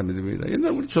믿는 사람들입니다.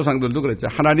 옛날 우리 조상들도 그랬죠.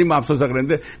 하나님 앞서서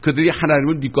그랬는데 그들이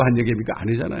하나님을 믿고 한 얘기입니까?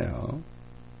 아니잖아요.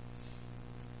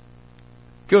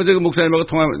 어제 그 목사님하고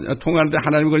통화하는데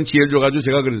하나님이 그런 지혜를 줘가지고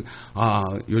제가 그래서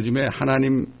요즘에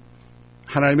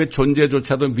하나님의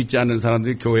존재조차도 믿지 않는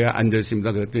사람들이 교회에 앉아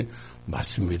있습니다. 그랬더니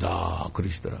맞습니다.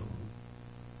 그러시더라고.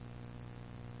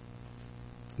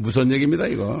 무슨 얘기입니다,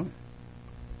 이거.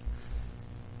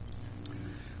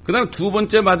 그 다음 두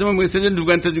번째 마지막 메시지는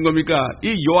누구한테 준 겁니까?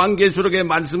 이 요한계시록의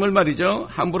말씀을 말이죠.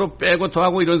 함부로 빼고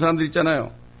더하고 이런 사람들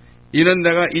있잖아요. 이는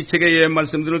내가 이 책의 예언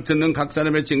말씀들을 듣는 각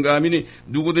사람의 증거함이니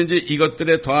누구든지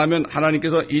이것들에 더하면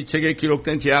하나님께서 이 책에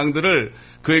기록된 재앙들을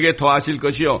그에게 더하실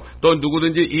것이요. 또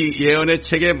누구든지 이 예언의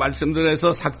책의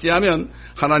말씀들에서 삭제하면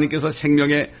하나님께서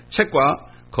생명의 책과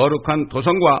거룩한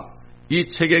도성과 이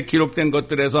책에 기록된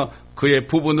것들에서 그의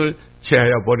부분을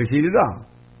제하여 버리시리라.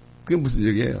 그게 무슨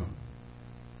얘기예요?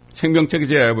 생명책이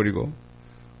제하여버리고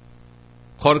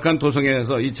거룩한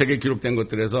도성에서 이 책에 기록된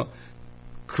것들에서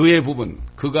그의 부분,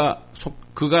 그가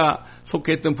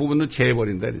속해 있던 부분을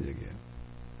제해버린다 이런 얘기예요.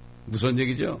 무슨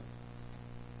얘기죠?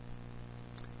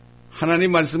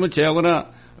 하나님 말씀을 제하거나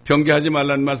변개하지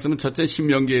말라는 말씀은 첫째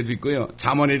신명기에도 있고요,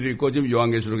 잠언에도 있고 지금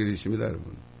요한계시록에도 있습니다, 여러분.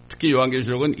 특히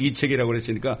요한계시록은 이 책이라고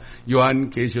그랬으니까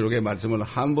요한계시록의 말씀을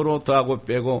함부로 더하고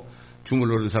빼고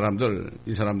주물르는 사람들,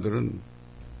 이 사람들은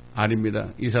아닙니다.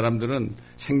 이 사람들은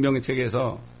생명의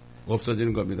책에서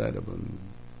없어지는 겁니다, 여러분.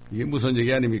 이게 무슨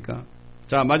얘기 아닙니까?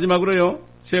 자, 마지막으로요.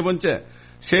 세 번째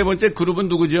그룹은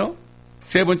누구죠?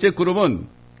 세 번째 그룹은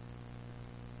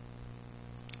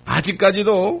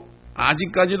아직까지도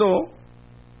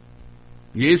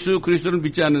예수 그리스도를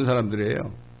믿지 않는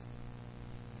사람들이에요.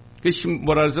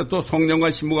 뭐라 해서 또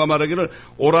성령과 신부가 말하기를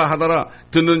오라 하더라.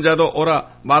 듣는 자도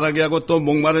오라 말하게 하고 또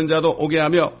목마른 자도 오게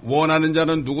하며 원하는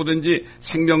자는 누구든지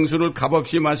생명수를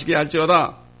값없이 마시게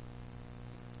할지어다.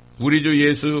 우리 주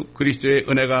예수 그리스도의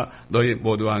은혜가 너희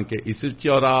모두와 함께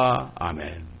있을지어다.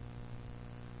 아멘.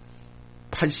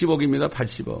 80억입니다.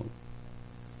 80억.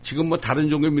 지금 뭐 다른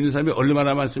종교 믿는 사람이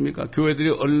얼마나 많습니까?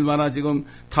 교회들이 얼마나 지금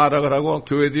타락을 하고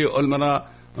교회들이 얼마나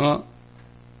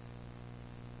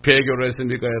배교를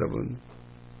했습니까, 여러분?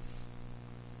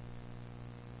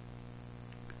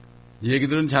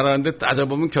 얘기들은 잘하는데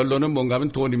따져보면 결론은 뭔가 하면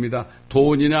돈입니다.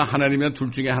 돈이나 하나님이나 둘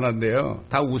중에 하나인데요.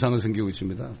 다 우상을 섬기고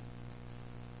있습니다.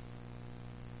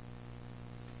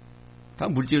 다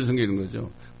물질을 섬기는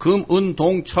거죠. 금, 은,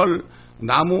 동, 철,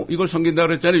 나무 이걸 섬긴다고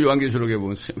그랬잖아요. 요한계시록에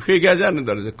보면 회개하지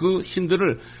않는다 그래서 그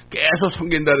신들을 계속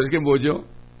섬긴다 그래서 그게 뭐죠?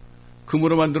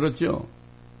 금으로 만들었죠.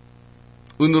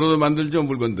 은으로도 만들죠.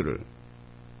 물건들을.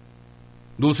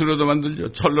 노수로도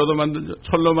만들죠. 철로도 만들죠.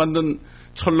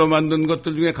 철로 만든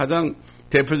것들 중에 가장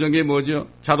대표적인 게 뭐죠?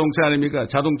 자동차 아닙니까?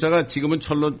 자동차가 지금은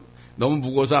철로 너무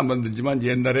무거워서 안 만들지만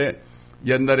옛날에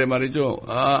말이죠.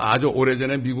 아주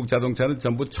오래전에 미국 자동차는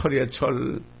전부 철이에요.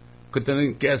 철.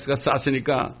 그때는 가스가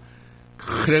쌌으니까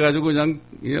그래가지고 그냥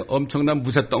엄청난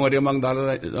무쇠덩어리가 막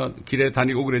길에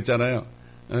다니고 그랬잖아요.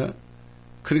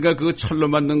 그러니까 그 철로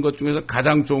만든 것 중에서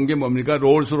가장 좋은 게 뭡니까?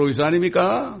 롤스로이스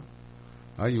아닙니까?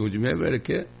 요즘에 왜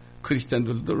이렇게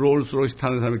크리스찬들도 롤스로이스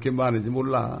타는 사람이 이렇게 많은지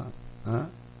몰라.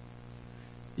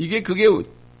 그게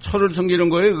철을 섬기는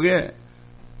거예요. 그게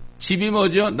집이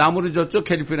뭐죠? 나무로 줬죠?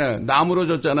 캘리포니아 나무로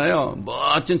줬잖아요.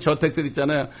 멋진 저택들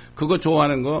있잖아요. 그거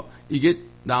좋아하는 거 이게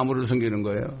나무를 섬기는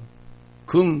거예요.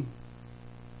 금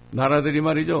나라들이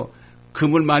말이죠.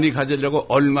 금을 많이 가지려고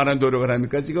얼마나 노력을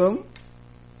합니까 지금?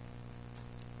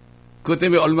 그것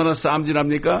때문에 얼마나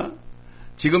싸움질합니까?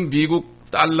 지금 미국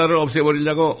달러를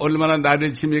없애버리려고 얼마나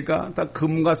난리를 칩니까? 다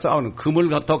금과 싸우는, 금을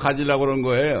더 가지려고 그러는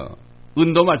거예요.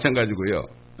 은도 마찬가지고요.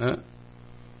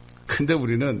 근데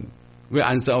우리는 왜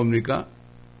안 싸웁니까?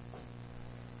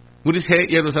 우리 새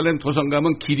예루살렘 도성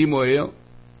가면 길이 뭐예요?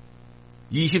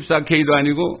 24K도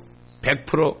아니고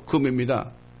 100%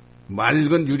 금입니다.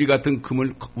 맑은 유리 같은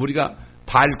금을 우리가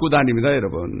밟고 다닙니다,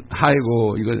 여러분.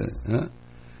 아이고, 이거,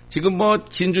 지금 뭐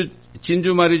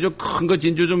진주 말이죠. 큰 거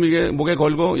진주 좀 이게 목에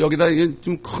걸고 여기다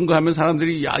좀 큰 거 하면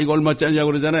사람들이 야, 이거 얼마짜리냐고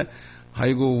그러잖아요.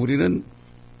 아이고, 우리는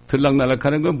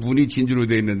들락날락하는 건 문이 진주로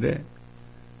돼 있는데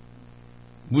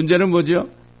문제는 뭐죠?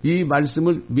 이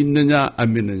말씀을 믿느냐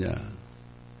안 믿느냐,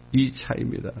 이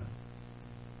차이입니다.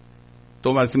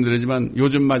 또 말씀드리지만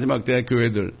요즘 마지막 때의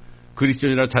교회들,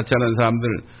 그리스도인이라 자처하는 사람들,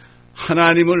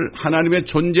 하나님의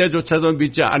존재조차도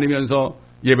믿지 않으면서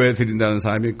예배 드린다는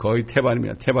사람이 거의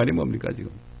태반입니다. 태반이 뭡니까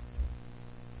지금?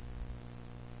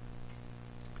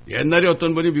 옛날에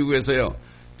어떤 분이 미국에서요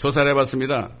조사를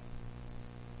해봤습니다.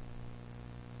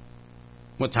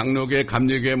 뭐 장로교회,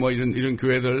 감리교회 뭐 이런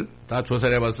교회들 다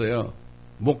조사를 해봤어요.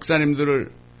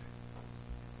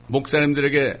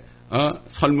 목사님들에게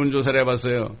설문조사를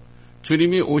해봤어요.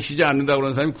 주님이 오시지 않는다고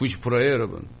그러는 사람이 90%예요,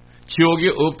 여러분. 지옥이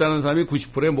없다는 사람이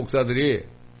 90%의 목사들이.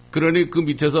 그러니 그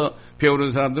밑에서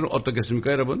배우는 사람들은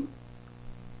어떻겠습니까, 여러분?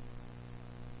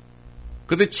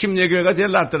 근데 침례교회가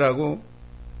제일 낫더라고.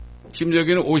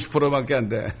 침례교회는 50%밖에 안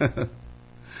돼.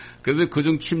 그래서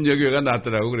그중 침례교회가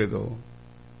낫더라고, 그래도.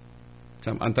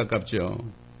 참 안타깝죠.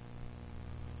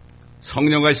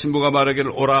 성령과 신부가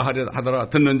말하기를 오라 하더라.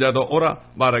 듣는 자도 오라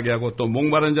말하게 하고 또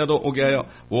목마른 자도 오게 하여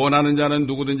원하는 자는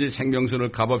누구든지 생명수를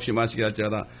값없이 마시게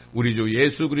할지어다. 우리 주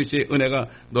예수 그리스도의 은혜가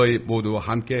너희 모두와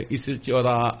함께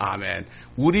있을지어다. 아멘.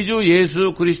 우리 주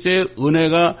예수 그리스도의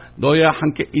은혜가 너희와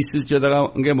함께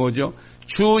있을지어다가 게 뭐죠?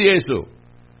 주 예수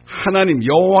하나님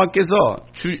여호와께서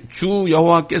주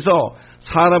여호와께서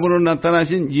사람으로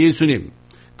나타나신 예수님,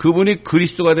 그분이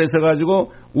그리스도가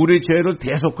되셔가지고 우리 죄를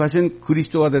대속하신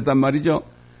그리스도가 됐단 말이죠.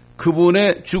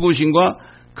 그분의 죽으심과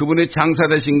그분의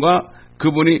장사되심과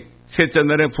그분이 셋째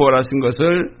날에 부활하신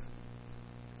것을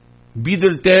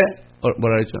믿을 때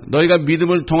뭐라 그랬죠? 너희가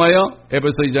믿음을 통하여,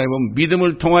 에베소 2장에 보면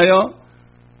믿음을 통하여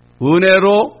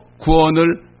은혜로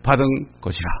구원을 받은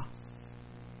것이라.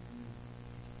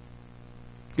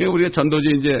 우리가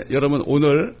전도지 이제 여러분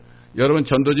오늘 여러분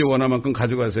전도지 원하만큼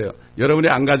가져가세요. 여러분이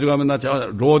안 가져가면 나 저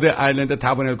로데 아일랜드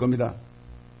다 보낼 겁니다.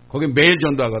 거기 매일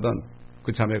전도하거든,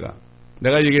 그 자매가.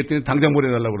 내가 얘기했더니 당장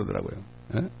보내달라고 그러더라고요.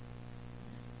 에?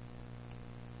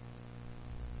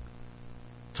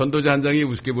 전도지 한 장이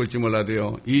우습게 볼지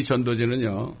몰라도요, 이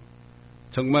전도지는요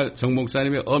정말 정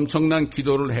목사님이 엄청난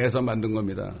기도를 해서 만든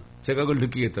겁니다. 제가 그걸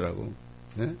느끼겠더라고.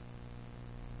 에?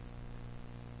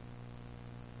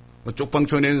 뭐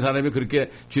쪽방촌에 있는 사람이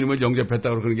그렇게 주님을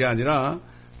영접했다고 그런 게 아니라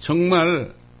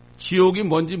정말 지옥이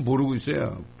뭔지 모르고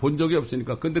있어요. 본 적이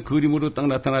없으니까. 근데 그림으로 딱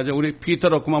나타나죠. 우리 피터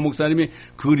러크만 목사님이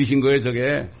그리신 거예요,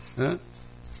 저게.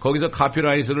 거기서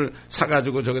카피라이트를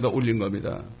사가지고 저기다 올린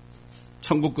겁니다.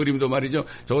 천국 그림도 말이죠.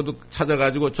 저것도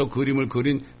찾아가지고 저 그림을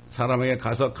그린 사람에게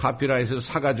가서 카피라이트를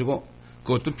사가지고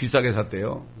그것도 비싸게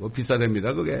샀대요. 뭐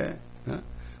비싸답니다, 그게.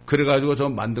 그래가지고 저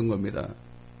만든 겁니다.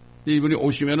 이분이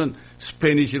오시면은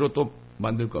스페니시로 또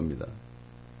만들 겁니다.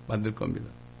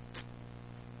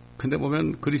 근데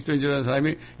보면 그리스도인이라는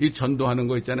사람이 이 전도하는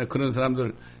거 있잖아요. 그런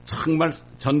사람들 정말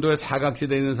전도에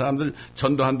사각지대에 있는 사람들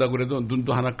전도한다고 그래도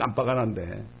눈도 하나 깜빡 안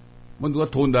한대. 뭐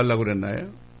누가 돈 달라고 그랬나요?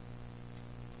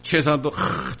 최소한도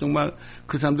정말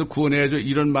그 사람들 구원해야죠.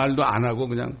 이런 말도 안 하고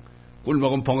그냥 꿀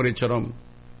먹은 벙어리처럼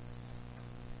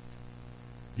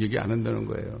얘기 안 한다는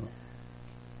거예요.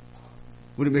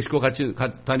 우리 멕시코 같이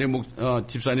다니는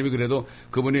집사님이 그래도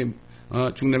그분이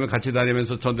중남에 같이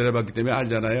다니면서 전도를 해봤기 때문에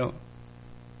알잖아요.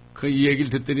 이 얘기를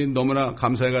듣더니 너무나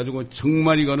감사해가지고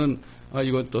정말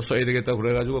이것도 써야 되겠다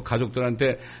그래가지고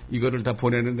가족들한테 이거를 다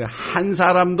보내는데 한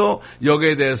사람도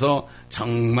여기에 대해서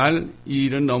정말 이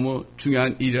일은 너무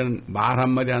중요한 일은 말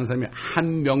한마디 하는 사람이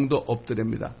한 명도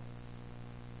없더랍니다.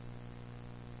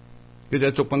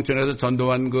 그래서 쪽방촌에서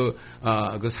전도한 그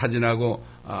사진하고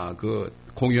그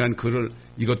공유한 글을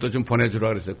이것도 좀 보내주라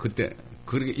그랬어요. 그때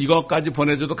이것까지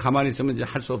보내줘도 가만히 있으면 이제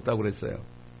할 수 없다고 그랬어요.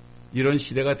 이런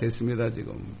시대가 됐습니다,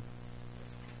 지금.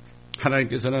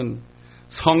 하나님께서는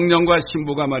성령과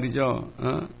신부가 말이죠.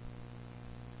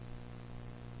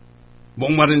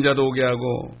 목마른 자도 오게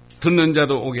하고 듣는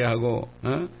자도 오게 하고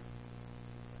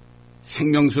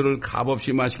생명수를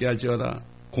값없이 마시게 할지어다.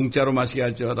 공짜로 마시게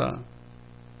할지어다.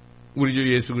 우리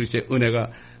주 예수 그리스도의 은혜가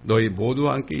너희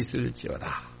모두와 함께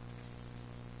있을지어다.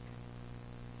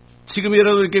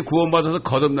 지금이라도 이렇게 구원받아서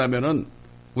거듭나면은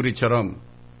우리처럼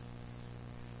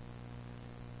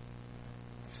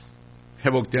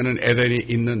회복되는 에덴이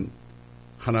있는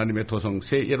하나님의 도성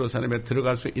새 예루살렘에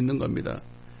들어갈 수 있는 겁니다.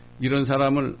 이런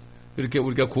사람을 이렇게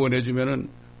우리가 구원해 주면은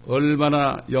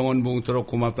얼마나 영원 봉투로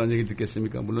고맙다는 얘기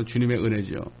듣겠습니까? 물론 주님의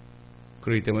은혜죠.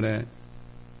 그렇기 때문에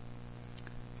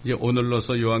이제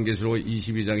오늘로서 요한계시록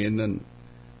 22장에 있는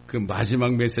그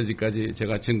마지막 메시지까지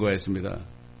제가 증거했습니다.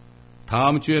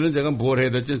 다음 주에는 제가 뭘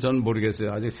해야 될지 저는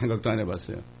모르겠어요. 아직 생각도 안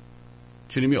해봤어요.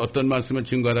 주님이 어떤 말씀을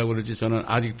증거하라고 그럴지 저는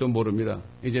아직도 모릅니다.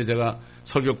 이제 제가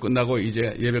설교 끝나고 이제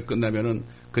예배 끝나면은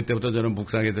그때부터 저는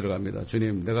묵상에 들어갑니다.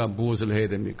 주님, 내가 무엇을 해야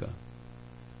됩니까?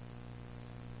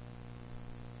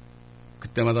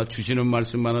 그때마다 주시는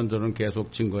말씀만은 저는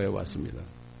계속 증거해 왔습니다.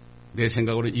 내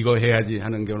생각으로 이거 해야지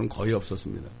하는 경우는 거의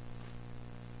없었습니다.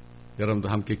 여러분도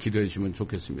함께 기도해 주시면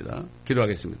좋겠습니다.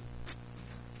 기도하겠습니다.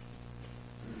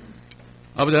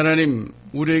 아버지 하나님,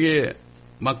 우리에게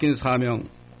맡긴 사명,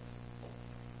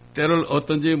 때를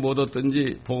얻든지 못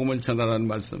얻든지 복음을 전하라는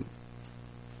말씀,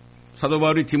 사도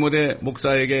바울이 디모데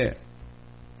목사에게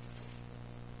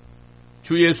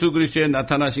주 예수 그리스도의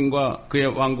나타나심과 그의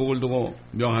왕국을 두고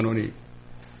명하노니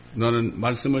너는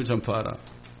말씀을 전파하라.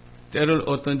 때를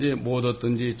얻든지 못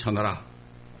얻든지 전하라.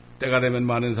 때가 되면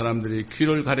많은 사람들이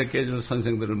귀를 가렵게 해줄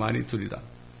선생들을 많이 두리라.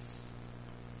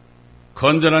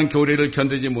 건전한 교리를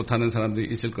견디지 못하는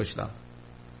사람들이 있을 것이다.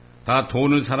 다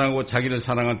돈을 사랑하고 자기를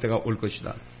사랑할 때가 올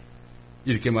것이다.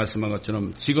 이렇게 말씀한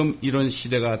것처럼 지금 이런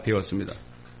시대가 되었습니다.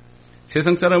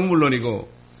 세상 사람은 물론이고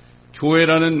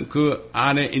교회라는 그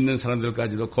안에 있는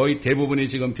사람들까지도 거의 대부분이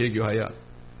지금 배교하여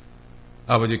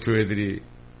아버지 교회들이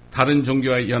다른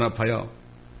종교와 연합하여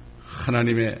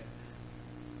하나님의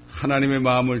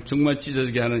마음을 정말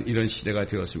찢어지게 하는 이런 시대가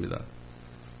되었습니다.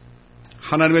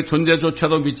 하나님의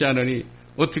존재조차도 믿지 않으니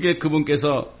어떻게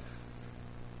그분께서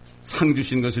상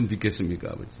주신 것을 믿겠습니까,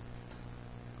 아버지?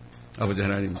 아버지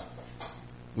하나님,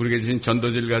 우리에게 주신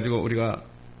전도지를 가지고 우리가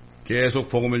계속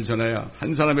복음을 전하여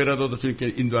한 사람이라도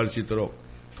주님께 인도할 수 있도록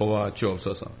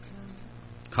도와주옵소서.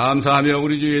 감사하며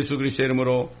우리 주 예수 그리스도의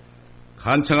이름으로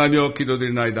간청하며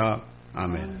기도드리나이다.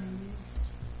 아멘.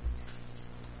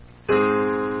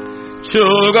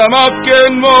 주가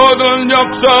맡긴 모든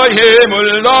역사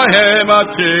힘을 다해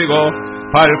마치고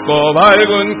밝고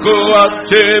밝은 그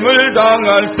아침을 당할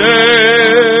때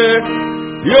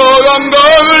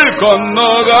요단강을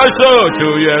건너가서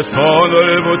주의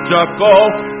손을 붙잡고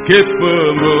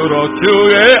기쁨으로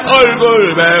주의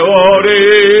얼굴 배우리.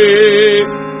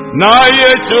 나의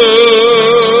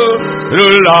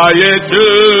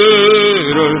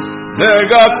주를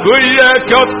내가 그의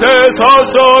곁에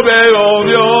서서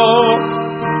배우며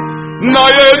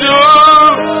나의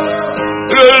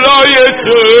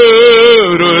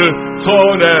주를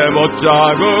손에 못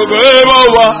자국을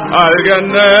보아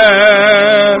알겠네.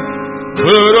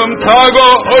 구름 타고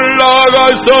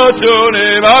올라가서 주님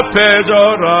앞에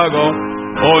절하고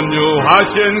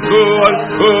온유하신 그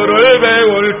얼굴을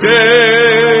배울 때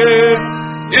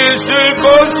있을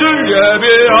것을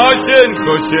예비하신 그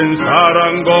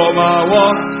신사랑 고마워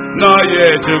나의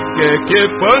주께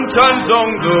기쁜 찬송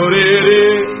드리리.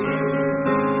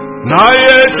 나의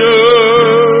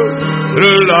주를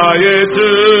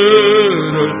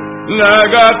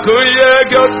내가 그의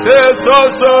곁에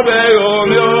서서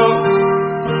배우며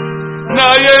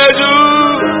나의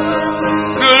주를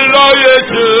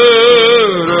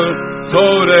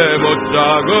손에 못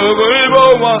자국을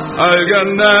보아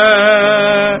알겠네.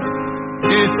 이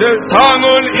세상을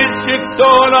일찍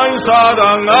떠난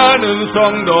사랑하는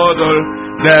성도들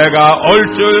내가 올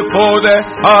줄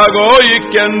고대하고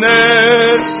있겠네.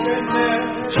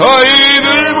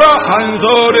 저희들과 한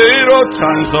소리로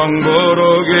찬송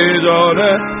부르기 전에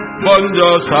먼저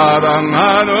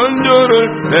사랑하는 주를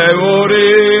배우리.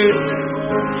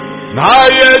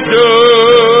 나의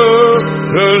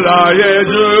주를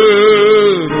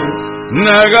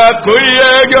내가 그의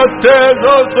곁에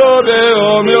서서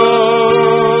배우며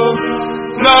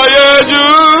나의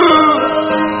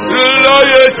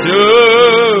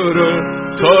주를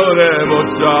손에 못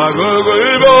자국을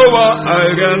보아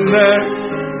알겠네.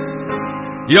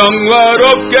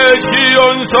 영화롭게 시온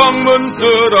성문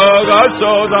들어가서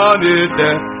다닐 때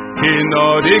흰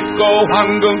옷 입고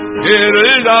황금 길을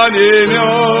다니며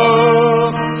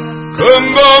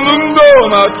금고문고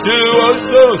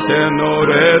맞추어서 새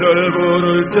노래를 부를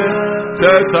때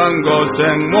세상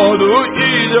고생 모두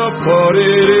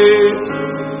잊어버리리.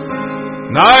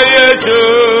 나의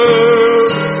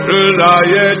주를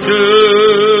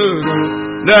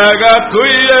내가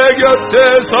그의 곁에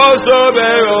서서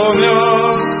배우며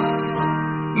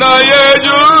나의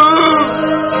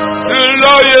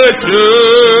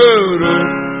주를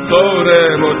손에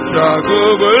못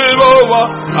자국을 보아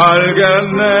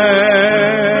알겠네.